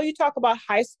were? I know you talk about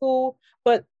high school,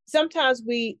 but sometimes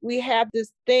we have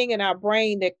this thing in our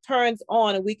brain that turns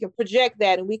on and we can project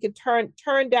that and we can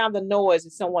turn down the noise,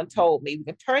 as someone told me. We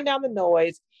can turn down the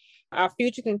noise. Our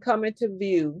future can come into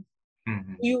view.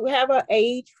 Mhm. You have an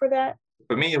age for that?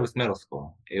 For me, it was middle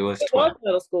school. It was It 12. was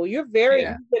middle school. You've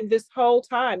been this whole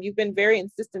time, you've been very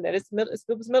insistent that it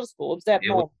was middle school. It was that It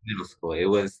was moment. middle school. It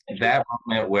was that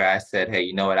moment where I said, hey,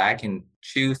 you know what? I can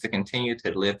choose to continue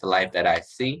to live the life that I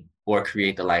see or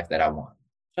create the life that I want.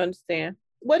 Understand.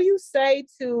 What do you say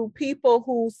to people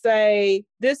who say,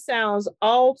 this sounds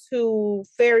all too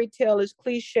fairy tale-ish,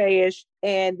 cliche-ish,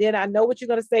 and then I know what you're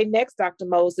going to say next, Dr.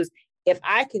 Moses. If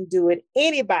I can do it,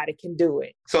 anybody can do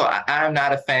it. So I'm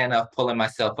not a fan of pulling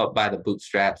myself up by the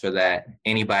bootstraps or that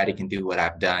anybody can do what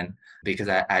I've done, because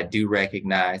I do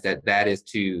recognize that that is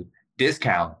to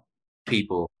discount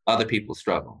other people's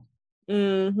struggle.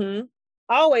 Mm-hmm.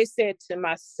 I always said to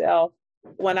myself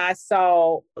when I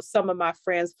saw some of my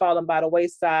friends falling by the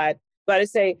wayside, but I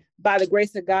say, by the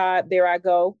grace of God, there I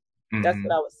go. That's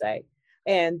what I would say.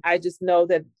 And I just know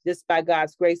that just by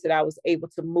God's grace that I was able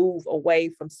to move away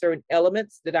from certain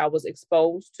elements that I was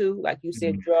exposed to. Like you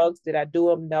said, drugs, did I do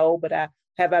them? No. But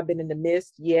have I been in the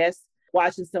midst? Yes.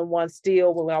 Watching someone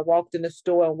steal when I walked in the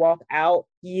store and walk out?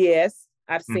 Yes.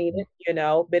 I've seen it,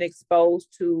 been exposed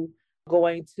to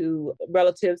going to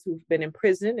relatives who've been in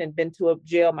prison and been to a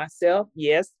jail myself.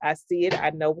 Yes, I see it.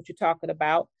 I know what you're talking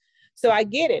about. So I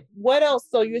get it. What else?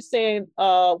 So you're saying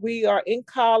we are in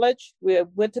college, we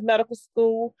went to medical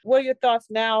school. What are your thoughts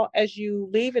now as you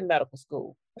leave in medical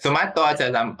school? So my thoughts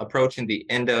as I'm approaching the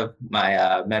end of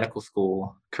my medical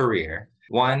school career,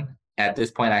 one, at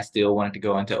this point, I still wanted to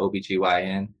go into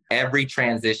OBGYN. Every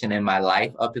transition in my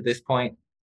life up to this point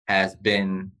has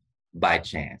been by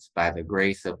chance, by the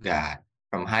grace of God.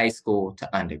 From high school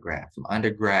to undergrad, from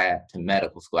undergrad to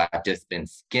medical school, I've just been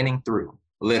skinning through,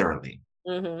 literally.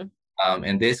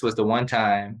 And this was the one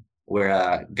time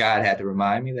where God had to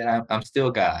remind me that I'm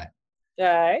still God.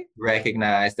 Okay.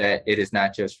 Recognize that it is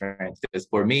not just friends. Because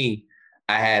for me,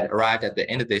 I had arrived at the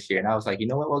end of this year and I was like, you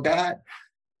know what? Well, God,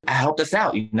 I helped us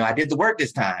out. I did the work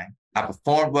this time. I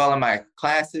performed well in my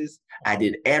classes. I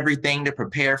did everything to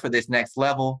prepare for this next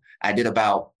level. I did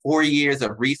about 4 years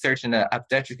of research in the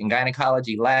obstetric and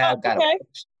gynecology lab.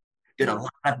 Did a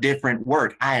lot of different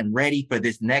work. I am ready for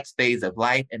this next phase of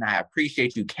life, and I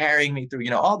appreciate you carrying me through,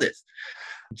 all this.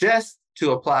 Just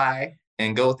to apply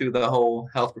and go through the whole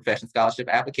health profession scholarship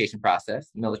application process,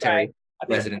 military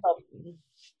residency.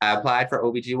 I applied for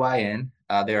OBGYN.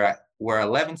 There were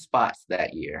 11 spots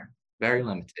that year, very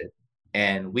limited.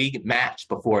 And we matched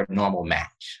before a normal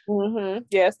match.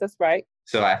 Yes, that's right.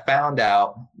 So I found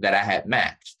out that I had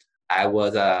matched. I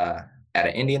was at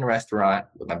an Indian restaurant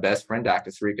with my best friend,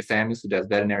 Dr. Sarika Samuels, who does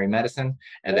veterinary medicine,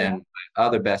 and then my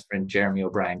other best friend, Jeremy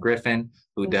O'Brien Griffin,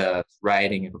 who does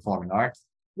writing and performing arts.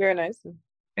 Very nice.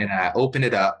 And I opened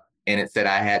it up, and it said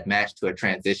I had matched to a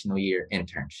transitional year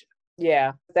internship.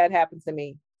 Yeah, that happened to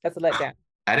me. That's a letdown.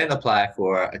 I didn't apply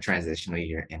for a transitional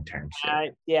year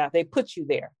internship. Yeah, they put you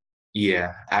there.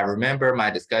 Yeah, I remember my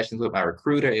discussions with my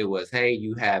recruiter. It was, hey,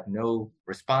 you have no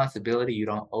responsibility. You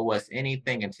don't owe us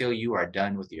anything until you are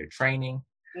done with your training.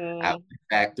 I went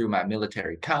back through my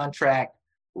military contract,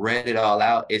 read it all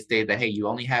out. It stated that, hey, you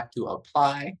only have to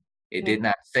apply. It did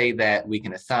not say that we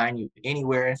can assign you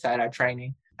anywhere inside our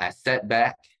training. I sat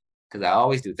back, because I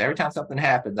always do this. Every time something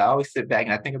happens, I always sit back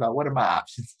and I think about what are my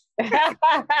options.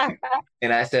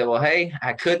 And I said, well, hey,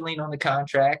 I could lean on the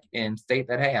contract and state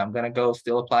that, hey, I'm going to go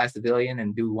still apply civilian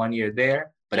and do 1 year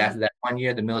there. But after that 1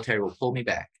 year, the military will pull me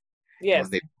back. Yes. And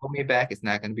when they pull me back, it's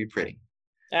not going to be pretty.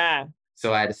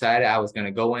 So I decided I was going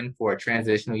to go in for a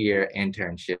transitional year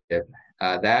internship.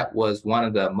 That was one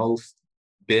of the most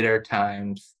bitter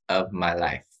times of my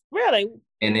life. Really?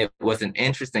 And it was an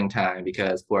interesting time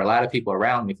because for a lot of people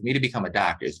around me, for me to become a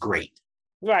doctor is great.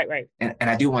 Right. And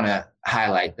I do want to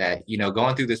highlight that,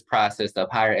 going through this process of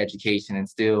higher education and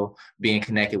still being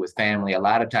connected with family, a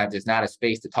lot of times there's not a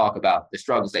space to talk about the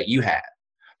struggles that you have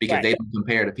because they don't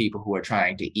compare to people who are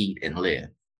trying to eat and live.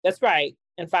 That's right.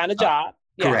 And find a job.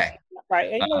 Correct.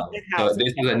 Right. And so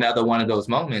this is another one of those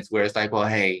moments where it's like, well,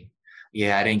 hey,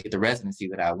 yeah, I didn't get the residency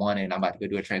that I wanted. And I'm about to go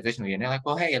do a transitional year. And they're like,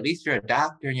 well, hey, at least you're a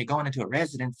doctor and you're going into a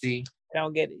residency. I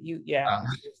don't get it. Yeah.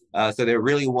 So there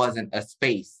really wasn't a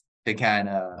space to kind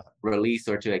of release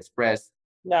or to express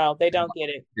No, they don't get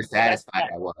it. dissatisfied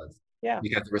I was. Yeah.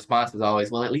 Because the response was always,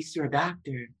 well, at least you're a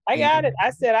doctor. I got it. I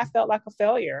said I felt like a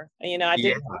failure. And, I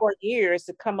did it for years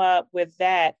to come up with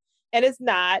that. And it's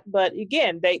not, but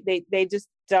again, they just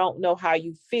don't know how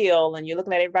you feel. And you're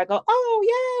looking at everybody go,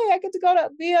 oh, yay, I get to go to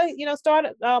be start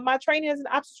my training as an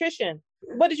obstetrician.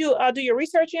 What did you do your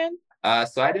research in?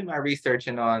 So I did my research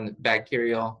on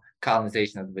bacterial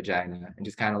colonization of the vagina and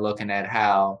just kind of looking at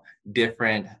how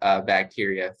different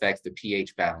bacteria affects the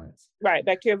pH balance. Right.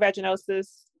 Bacterial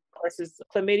vaginosis versus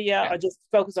chlamydia, or just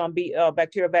focus on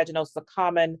bacterial vaginosis, a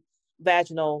common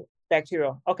vaginal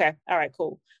bacterial. Okay. All right,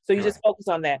 cool. So you just focus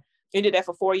on that. You did that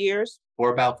for 4 years?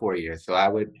 For about 4 years. So I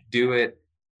would do it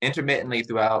intermittently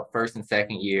throughout first and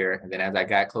second year. And then as I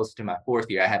got closer to my 4th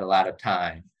year, I had a lot of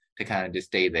time to kind of just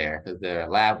stay there because the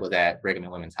lab was at Brigham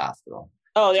and Women's Hospital.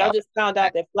 Oh, I just found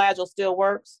out that Flagyl still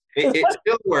works? It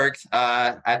still works.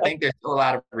 I think there's still a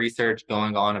lot of research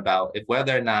going on about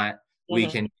whether or not we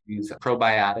can use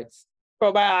probiotics.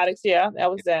 Probiotics, yeah, that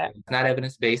was that. It's not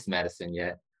evidence-based medicine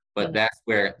yet, but that's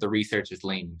where the research is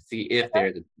leaning. See if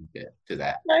there's a benefit to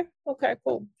that. Okay,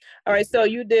 cool. All right, so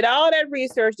you did all that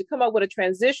research to come up with a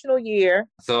transitional year.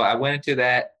 So I went into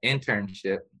that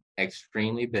internship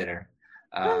extremely bitter.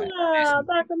 Dr.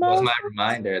 was my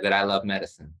reminder that I love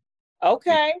medicine.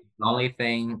 Okay. The only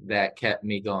thing that kept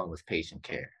me going was patient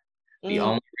care. The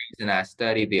only reason I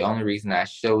studied, the only reason I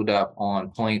showed up on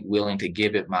point, willing to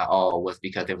give it my all, was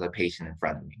because there was a patient in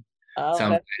front of me.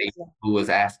 Somebody who was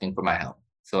asking for my help.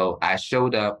 So I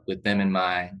showed up with them in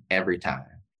mind every time.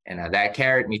 And that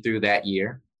carried me through that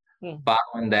year.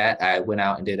 Following that, I went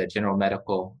out and did a general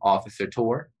medical officer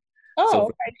tour. So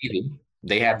for Navy,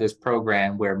 they have this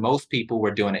program where most people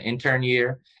were doing an intern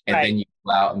year, and then you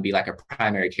go out and be like a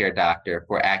primary care doctor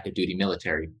for active duty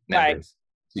military members.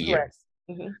 2 years.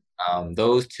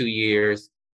 Those 2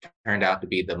 years turned out to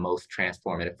be the most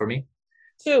transformative for me.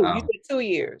 You did 2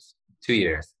 years. 2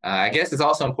 years. I guess it's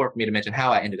also important for me to mention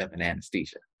how I ended up in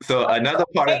anesthesia. So another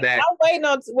part of that. I'm waiting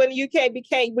on when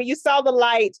you saw the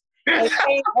light and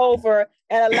came over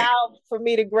and allowed for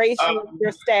me to grace you with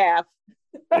your staff.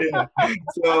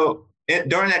 So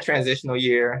during that transitional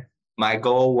year, my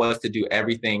goal was to do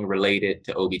everything related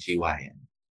to OBGYN.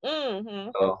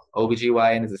 So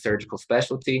OBGYN is a surgical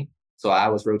specialty. So I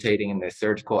was rotating in the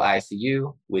surgical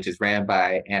ICU, which is ran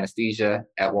by anesthesia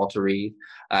at Walter Reed.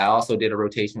 I also did a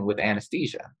rotation with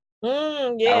anesthesia. I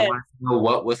wanted to know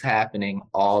what was happening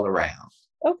all around.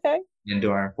 Okay. And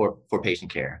for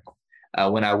patient care.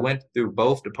 When I went through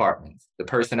both departments, the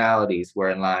personalities were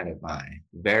in line with mine.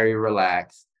 Very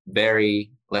relaxed,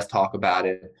 very, let's talk about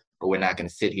it, but we're not going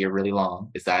to sit here really long.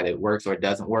 It's either it works or it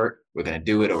doesn't work. We're going to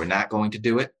do it or we're not going to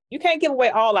do it. You can't give away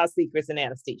all our secrets in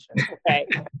anesthesia, okay?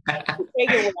 You can't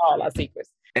give away all our secrets.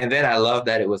 And then I love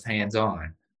that it was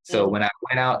hands-on. So when I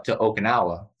went out to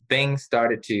Okinawa, things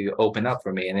started to open up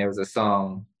for me. And there was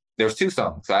 2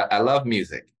 songs. So I love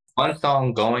music. One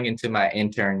song going into my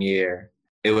intern year,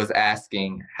 it was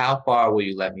asking, how far will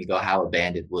you let me go? How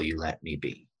abandoned will you let me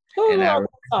be? And I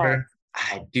remember,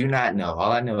 I do not know.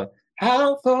 All I know is,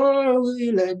 how far will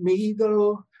you let me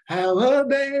go? How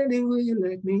abandoned will you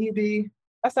let me be?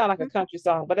 That sounds like a country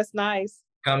song, but it's nice.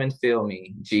 Come and Fill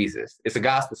Me, Jesus. It's a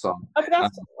gospel song. Oh,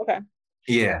 gospel. Okay.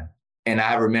 Yeah. And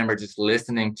I remember just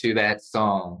listening to that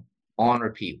song on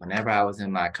repeat whenever I was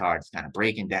in my car, just kind of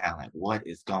breaking down, like, what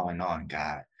is going on,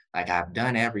 God? Like, I've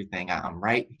done everything. I'm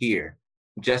right here.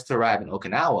 Just to arrive in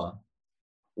Okinawa,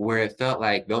 where it felt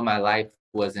like though my life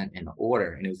wasn't in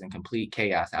order and it was in complete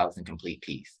chaos, I was in complete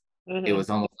peace. It was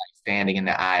almost like standing in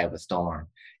the eye of a storm.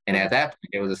 And at that point,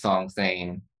 there was a song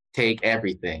saying, take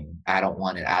everything. I don't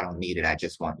want it. I don't need it. I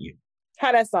just want you.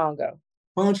 How that song go?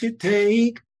 Won't you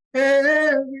take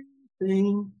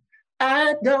everything?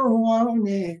 I don't want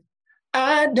it.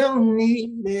 I don't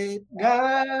need it.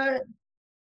 God,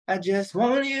 I just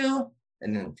want you.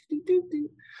 And then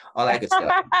all that good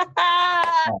stuff.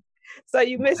 So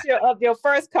you missed your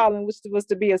first calling, which was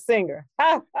to be a singer.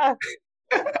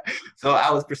 So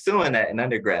I was pursuing that in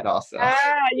undergrad also.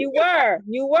 You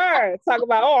were. Talk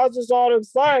about, I was just all in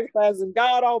science class and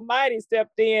God Almighty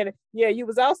stepped in. Yeah, you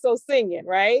was also singing,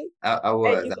 right? I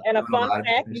was. And a fun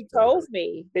fact, you told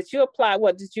me that you applied,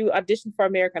 did you audition for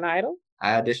American Idol?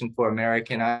 I auditioned for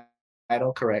American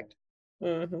Idol, correct.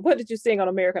 What did you sing on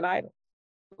American Idol?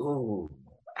 Ooh,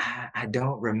 I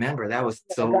don't remember. That was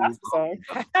so long. Song.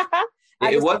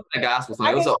 It wasn't a gospel song.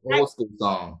 It was an old school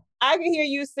song. I can hear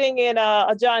you singing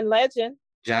a John Legend.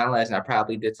 John Legend, I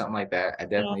probably did something like that. I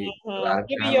definitely did a lot of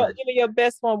John Legend. Give me your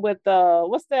best one with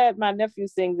what's that? My nephew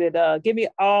sings it. Give me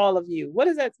all of you. What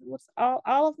is that? What's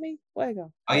all of me? Where you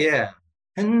go? Oh yeah.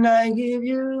 And I give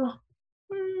you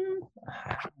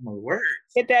I don't know the words.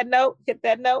 Hit that note. Hit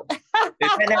that note.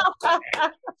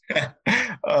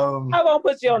 I won't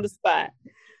put you on the spot.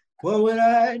 What would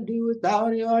I do without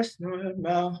your smart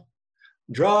mouth?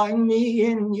 Drawing me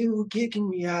in, you kicking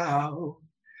me out.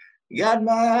 Got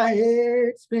my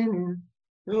head spinning.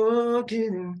 No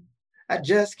kidding. I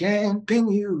just can't pin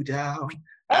you down.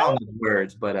 I don't know the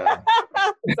words, but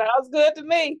sounds good to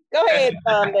me. Go ahead,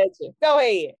 Legend. Go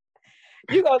ahead.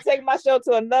 You're gonna take my show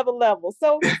to another level.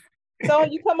 So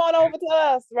you come on over to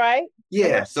us, right?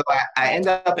 Yeah. So I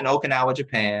ended up in Okinawa,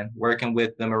 Japan, working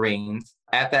with the Marines.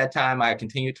 At that time, I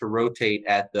continued to rotate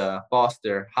at the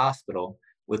Foster Hospital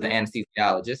with the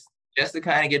anesthesiologist, just to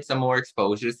kind of get some more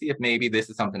exposure, to see if maybe this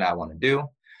is something I want to do.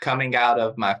 Coming out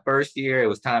of my first year, it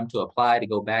was time to apply to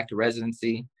go back to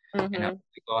residency. And I was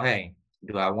like, oh, hey,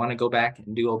 do I want to go back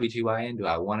and do OBGYN? Do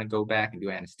I want to go back and do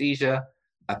anesthesia?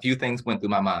 A few things went through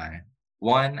my mind.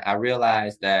 One, I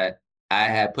realized that I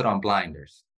had put on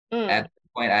blinders. At that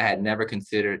point, I had never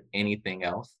considered anything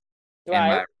else. Right. And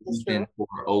my reason for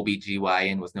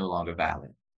OBGYN was no longer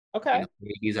valid. Okay. You know,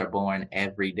 babies are born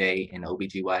every day, and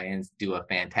OBGYNs do a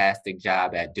fantastic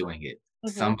job at doing it.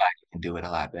 Somebody can do it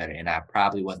a lot better, and I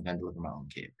probably wasn't going to deliver my own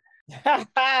kid.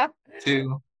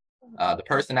 2, the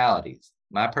personalities.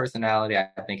 My personality, I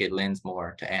think it lends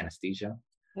more to anesthesia.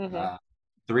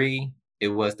 3, it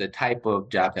was the type of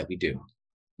job that we do.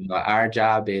 You know, our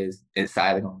job is it's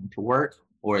either going to work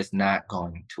or it's not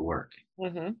going to work.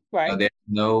 Right. So there's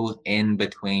no in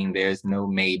between. There's no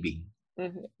maybe.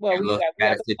 Well, we have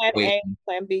plan A,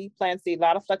 plan B, plan C, a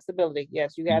lot of flexibility.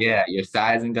 Yes, you have. Yeah, you're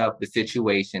sizing up the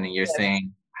situation and you're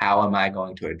saying, how am I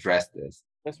going to address this?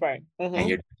 That's right. And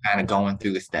you're kind of going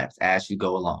through the steps as you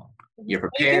go along. You're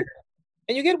prepared.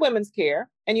 And you get women's care.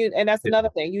 And that's another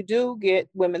thing. You do get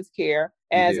women's care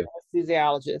as an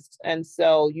anesthesiologist. And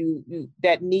so you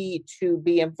that need to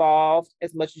be involved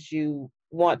as much as you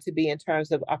want to be in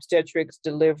terms of obstetrics,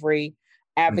 delivery,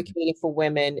 advocating for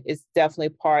women is definitely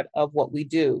part of what we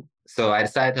do. So I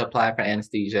decided to apply for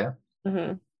anesthesia.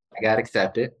 I got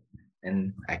accepted,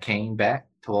 and I came back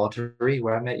to Walter Reed,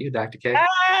 where I met you, Dr. K.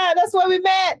 That's where we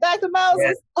met, Dr.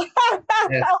 Moses.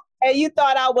 Yes. And you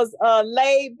thought I was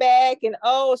laid back and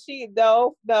no.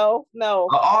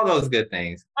 All those good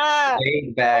things.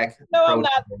 Laid back. No, I'm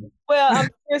not. Well, I'm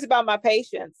serious about my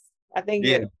patients. I think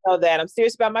you know that. I'm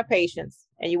serious about my patients.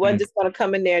 And you wasn't just going to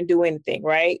come in there and do anything,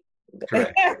 right?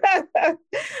 Correct.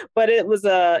 But it was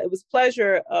a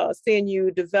pleasure seeing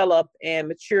you develop and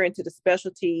mature into the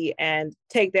specialty and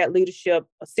take that leadership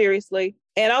seriously,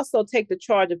 and also take the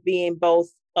charge of being both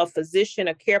a physician,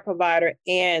 a care provider,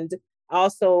 and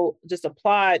also just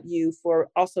applaud you for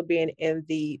also being in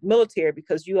the military,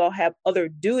 because you all have other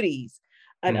duties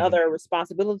and other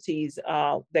responsibilities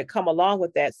that come along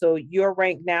with that. So your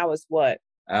rank now is what?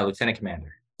 Lieutenant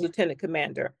Commander. Lieutenant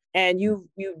Commander. And you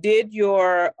did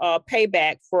your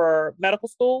payback for medical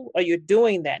school, or you're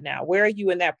doing that now? Where are you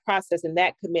in that process and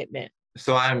that commitment?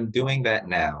 So I'm doing that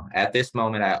now. At this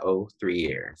moment, I owe 3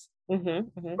 years for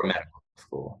medical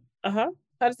school.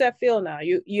 How does that feel now?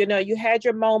 You know, you had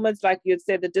your moments, like you had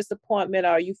said, the disappointment,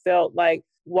 or you felt like,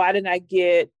 why didn't I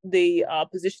get the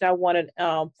position I wanted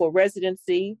for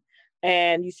residency?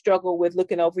 And you struggle with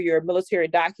looking over your military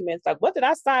documents, like, what did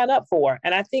I sign up for?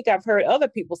 And I think I've heard other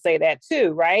people say that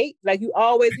too, right? Like, you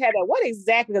always had that, what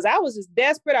exactly? Because I was just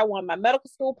desperate. I wanted my medical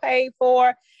school paid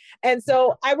for. And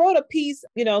so I wrote a piece,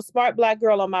 you know, Smart Black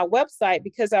Girl, on my website,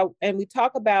 because we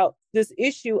talk about this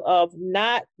issue of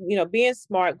not, you know, being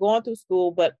smart, going through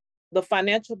school, but the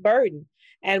financial burden.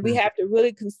 And we have to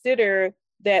really consider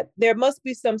that there must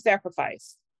be some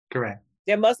sacrifice. Correct.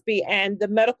 There must be, and the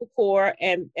medical corps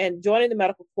and joining the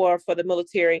medical corps for the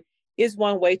military is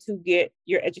one way to get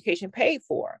your education paid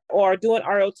for, or doing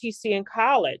ROTC in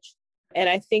college. And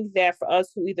I think that for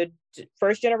us who either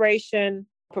first generation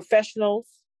professionals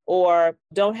or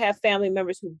don't have family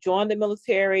members who joined the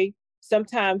military,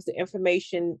 sometimes the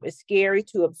information is scary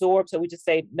to absorb. So we just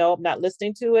say, no, I'm not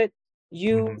listening to it.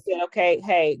 You say, okay,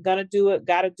 hey, gonna do it,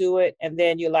 gotta do it. And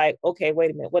then you're like, okay,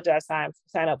 wait a minute, what did I sign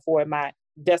up for in my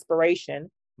desperation?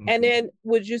 And then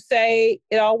would you say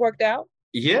it all worked out?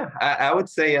 Yeah, I would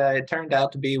say it turned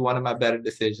out to be one of my better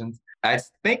decisions. I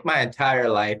think my entire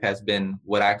life has been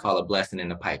what I call a blessing in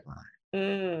the pipeline.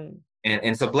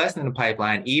 And so blessing in the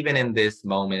pipeline, even in this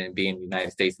moment and being in the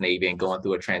United States Navy and going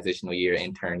through a transitional year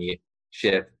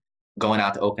internship, going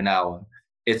out to Okinawa,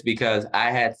 it's because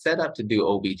I had set up to do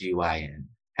OBGYN,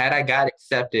 Had I got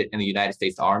accepted in the United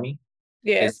States Army,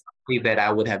 Yes. it's likely that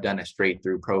I would have done a straight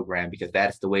through program because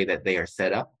that's the way that they are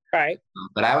set up. Right.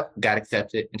 But I got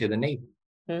accepted into the Navy.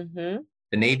 Mm-hmm.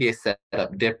 The Navy is set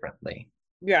up differently.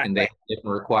 Yeah. And they have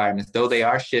different requirements, though they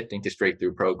are shifting to straight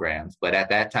through programs. But at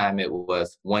that time, it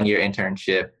was 1 year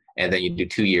internship, and then you do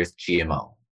 2 years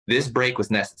GMO. This break was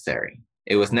necessary.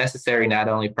 It was necessary not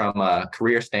only from a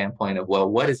career standpoint of, well,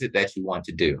 what is it that you want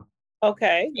to do?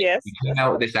 Okay, yes. You came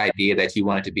out with this idea that you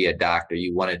wanted to be a doctor.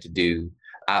 You wanted to do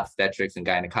obstetrics and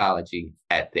gynecology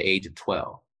at the age of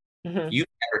 12. Mm-hmm. You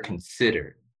never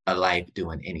considered a life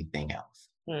doing anything else.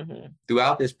 Mm-hmm.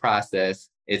 Throughout this process,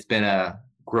 it's been a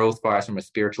growth for us from a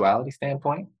spirituality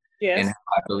standpoint. Yes. And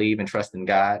how I believe and trust in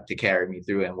God to carry me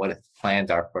through and what his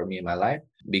plans are for me in my life.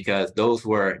 Because those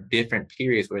were different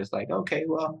periods where it's like, okay,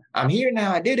 well, I'm here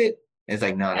now. I did it. And it's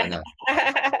like, no.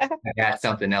 I got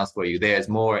something else for you. There's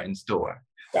more in store.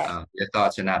 Right. Your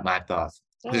thoughts are not my thoughts.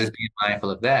 So just being mindful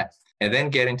of that. And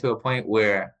then getting to a point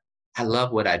where I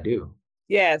love what I do.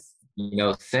 Yes. You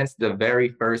know, since the very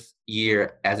first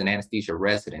year as an anesthesia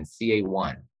resident,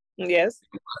 CA1, yes,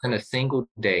 there wasn't a single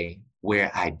day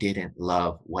where I didn't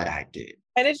love what I did.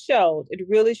 And it showed. It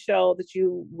really showed that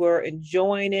you were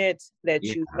enjoying it, that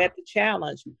you met the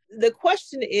challenge. The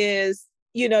question is,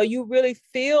 you know, you really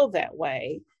feel that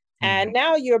way. And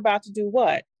now you're about to do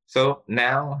what? So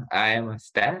now I am a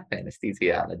staff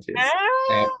anesthesiologist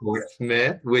at Fort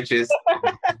Smith, which is,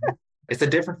 it's a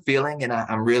different feeling. And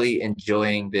I'm really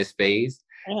enjoying this phase.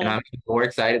 And I'm more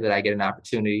excited that I get an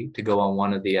opportunity to go on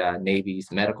one of the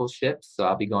Navy's medical ships. So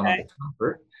I'll be going on the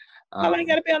Comfort. How long you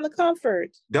got to be on the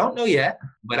Comfort? Don't know yet,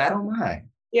 but I don't mind.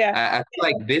 Yeah. I feel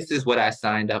like this is what I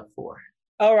signed up for.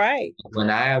 All right. When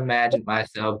I imagined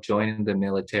myself joining the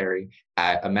military,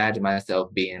 I imagined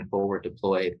myself being forward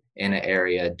deployed in an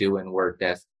area doing work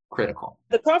that's critical.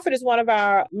 The Comfort is one of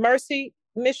our mercy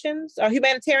missions, our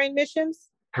humanitarian missions.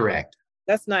 Correct.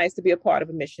 That's nice to be a part of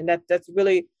a mission. That's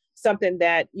really something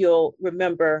that you'll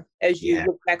remember as you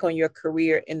look back on your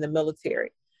career in the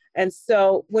military. And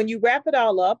so when you wrap it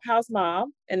all up, how's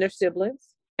mom and their siblings?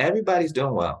 Everybody's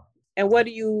doing well. And what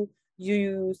do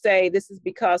you say this is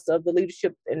because of the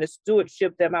leadership and the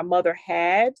stewardship that my mother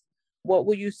had? What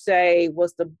will you say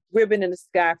was the ribbon in the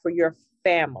sky for your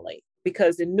family?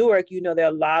 Because in Newark, you know, there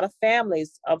are a lot of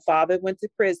families. A father went to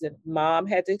prison. Mom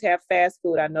had to have fast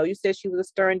food. I know you said she was a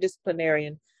stern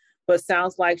disciplinarian, but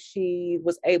sounds like she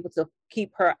was able to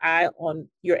keep her eye on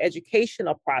your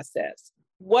educational process.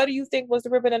 What do you think was the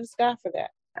ribbon in the sky for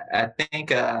that? I think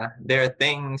there are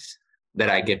things that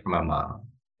I get from my mom.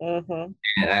 And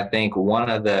I think one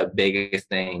of the biggest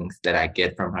things that I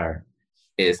get from her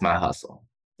is my hustle.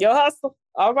 Your hustle.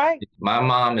 All right. My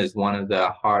mom is one of the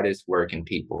hardest working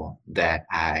people that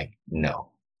I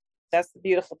know. That's the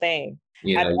beautiful thing.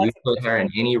 You know, you put her in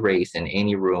any race, in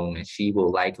any room, and she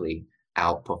will likely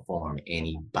outperform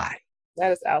anybody.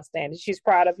 That is outstanding. She's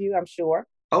proud of you, I'm sure.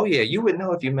 Oh, yeah. You would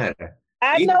know if you met her.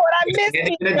 I know what I missed.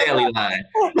 In the daily line.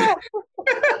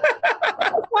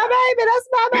 That's my baby. That's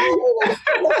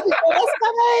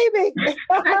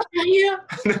my baby.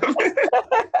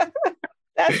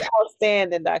 That's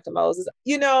outstanding, Dr. Moses.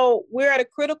 You know, we're at a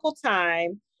critical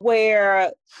time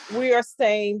where we are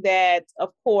saying that, of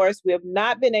course, we have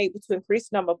not been able to increase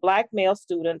the number of Black male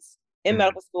students in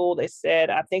medical school. They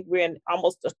said, I think we're in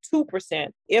almost a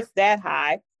 2%, if that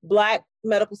high. Black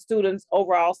medical students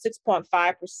overall,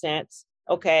 6.5%.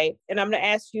 Okay. And I'm going to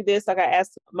ask you this, like I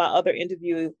asked my other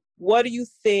interview, what do you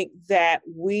think that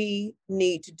we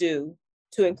need to do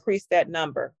to increase that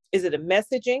number? Is it a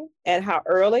messaging and how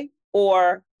early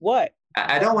or what?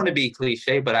 I don't want to be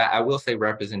cliche, but I will say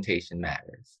representation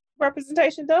matters.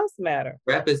 Representation does matter.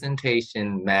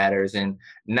 Representation matters, and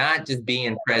not just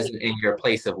being present in your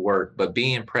place of work, but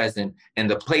being present in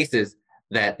the places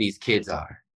that these kids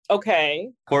are. Okay.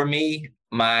 For me,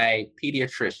 my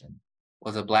pediatrician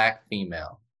was a Black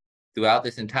female. Throughout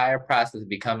this entire process of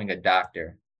becoming a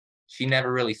doctor, she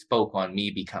never really spoke on me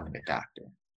becoming a doctor,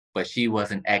 but she was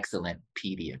an excellent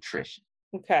pediatrician.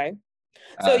 Okay.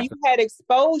 So you had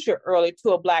exposure early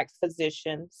to a Black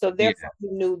physician, so therefore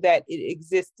you knew that it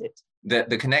existed.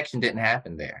 The connection didn't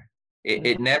happen there.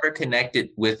 It never connected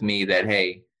with me that,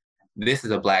 hey, this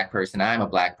is a Black person, I'm a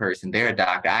Black person, they're a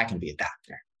doctor, I can be a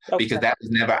doctor. Okay. Because that was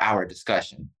never our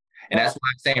discussion. And that's why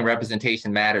I'm saying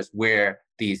representation matters where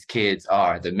these kids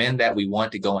are. The men that we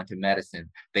want to go into medicine,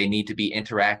 they need to be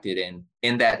interacted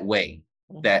in that way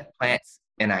that plants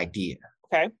an idea.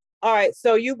 Okay. All right.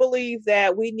 So you believe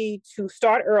that we need to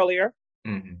start earlier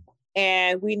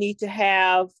and we need to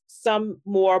have some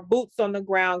more boots on the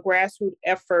ground, grassroots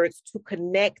efforts to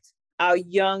connect our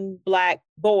young Black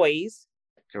boys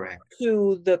Correct.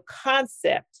 to the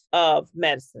concept of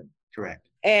medicine. Correct.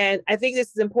 And I think this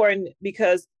is important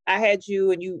because I had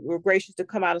you and you were gracious to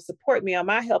come out and support me on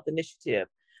my health initiative.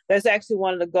 That's actually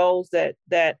one of the goals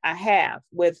that I have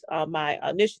with my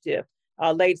initiative,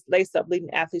 Lace Up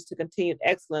Leading Athletes to Continued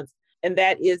Excellence. And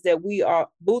that is that we are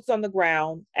boots on the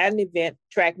ground at an event,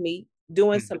 track meet,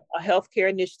 doing a healthcare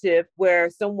initiative where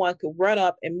someone could run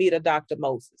up and meet a Dr.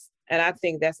 Moses. And I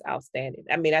think that's outstanding.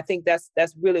 I mean, I think that's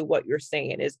really what you're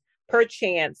saying is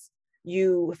perchance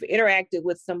you've interacted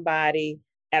with somebody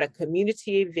at a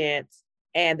community event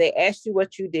and they asked you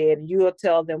what you did and you'll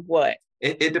tell them what.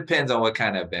 It depends on what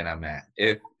kind of event I'm at.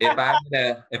 If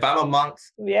I'm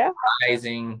amongst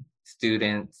rising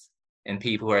students and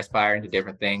people who are aspiring to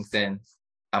different things, then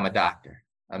I'm a doctor,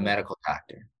 a medical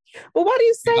doctor. But why do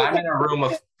you say if I'm in a room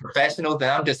of professionals, then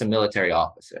I'm just a military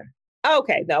officer.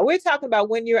 Okay, no, we're talking about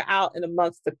when you're out and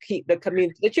amongst the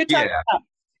community that you're talking about.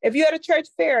 If you're at a church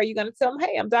fair, are you going to tell them,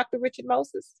 hey, I'm Dr. Richard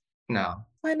Moses? No.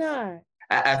 Why not?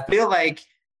 I feel like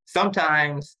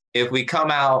sometimes if we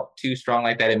come out too strong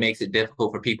like that, it makes it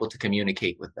difficult for people to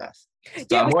communicate with us.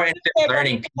 So I'm more interested in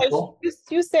learning people.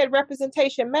 You said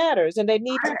representation matters and they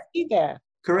need to see that.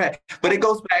 Correct. But it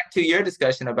goes back to your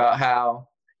discussion about how,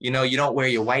 you don't wear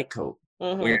your white coat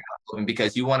when you're out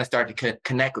because you want to start to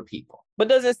connect with people. But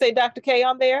does it say Dr. K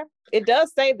on there? It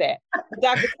does say that.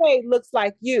 Dr. K looks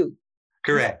like you.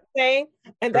 Correct. And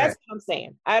that's what I'm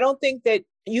saying. I don't think that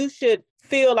you should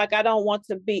feel like I don't want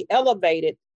to be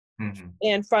elevated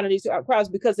in front of these crowds.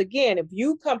 Because again, if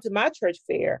you come to my church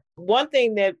fair, one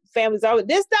thing that families always,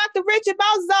 this Dr. Richard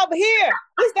Moses over here.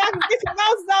 This Dr. Richard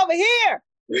Moses over here.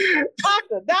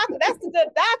 Doctor, that's the good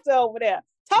doctor over there.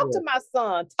 Talk to my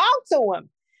son. Talk to him.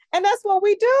 And that's what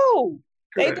we do.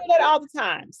 Correct. They do that all the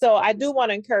time. So I do want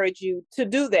to encourage you to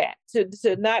do that,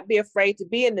 to not be afraid to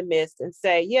be in the midst and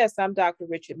say, yes, I'm Dr.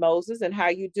 Richard Moses, and how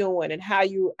you doing and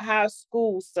how's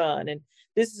school, son? And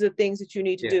this is the things that you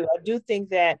need to do. I do think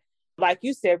that, like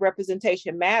you said,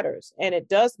 representation matters, and it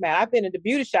does matter. I've been in the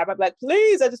beauty shop. I'm like,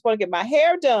 please, I just want to get my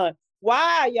hair done.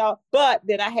 Why, y'all? But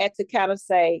then I had to kind of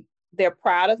say, they're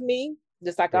proud of me,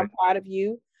 just like I'm proud of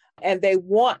you, and they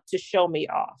want to show me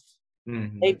off.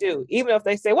 They do, even if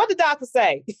they say, what did the doctor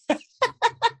say? So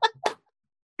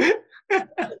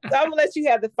I'm gonna let you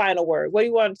have the final word. What do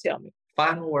you want to tell me?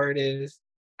 Final word is,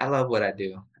 I love what I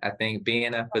do. I think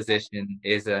being a physician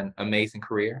is an amazing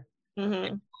career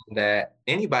that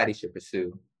anybody should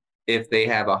pursue if they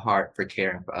have a heart for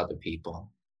caring for other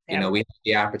people. We have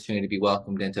the opportunity to be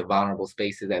welcomed into vulnerable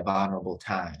spaces at vulnerable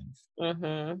times.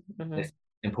 It's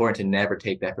important to never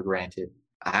take that for granted.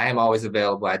 I am always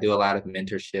available. I do a lot of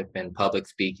mentorship and public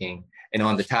speaking. And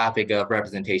on the topic of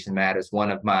representation matters,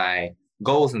 one of my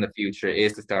goals in the future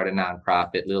is to start a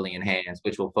nonprofit, Lily in Hands,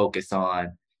 which will focus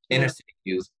on inner city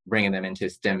youth, bringing them into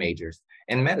STEM majors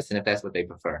and medicine, if that's what they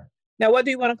prefer. Now, what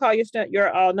do you want to call your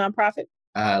nonprofit?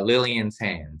 Lillian's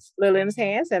Hands. Lillian's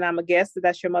Hands, and I'm a guess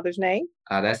that's your mother's name?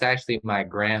 That's actually my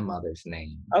grandmother's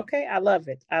name. Okay, I love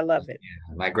it. I love it.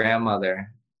 Yeah, my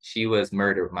grandmother, she was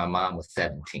murdered when my mom was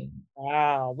 17.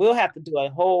 Wow, we'll have to do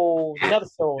another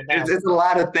story now. There's a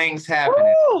lot of things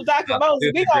happening. Woo, Dr.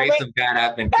 Moses, the grace of God,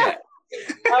 I've been kept.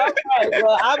 Okay,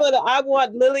 well, I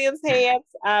want Lillian's Hands.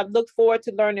 I look forward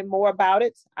to learning more about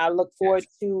it. I look forward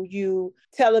to you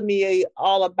telling me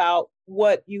all about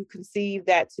what you conceive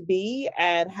that to be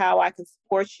and how I can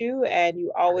support you. And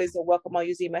you always are welcome on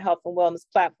Uzima Health and Wellness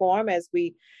platform as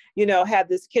we, have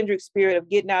this kindred spirit of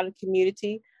getting out in the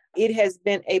community. It has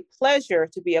been a pleasure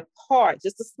to be a part,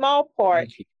 just a small part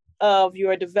of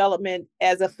your development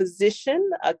as a physician,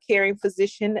 a caring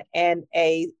physician, and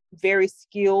a very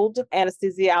skilled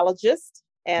anesthesiologist.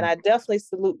 And I definitely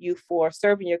salute you for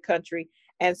serving your country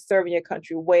and serving your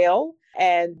country well.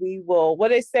 And we will, what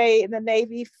do they say in the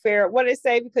Navy? What do they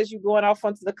say? Because you're going off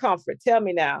onto the comfort. Tell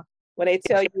me now, when they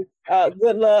tell you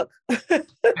good luck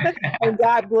and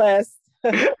God bless.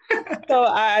 So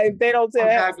they don't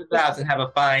tell Dr. Johnson, have a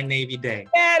fine Navy day.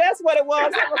 Yeah, that's what it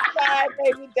was. Have a fine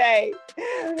Navy day.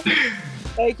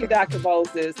 Thank you, Dr.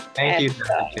 Moses. Thank you,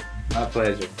 Dr. My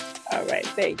pleasure. All right,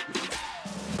 thank you.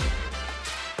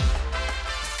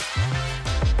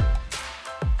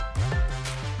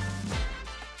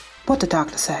 What the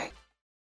doctor say?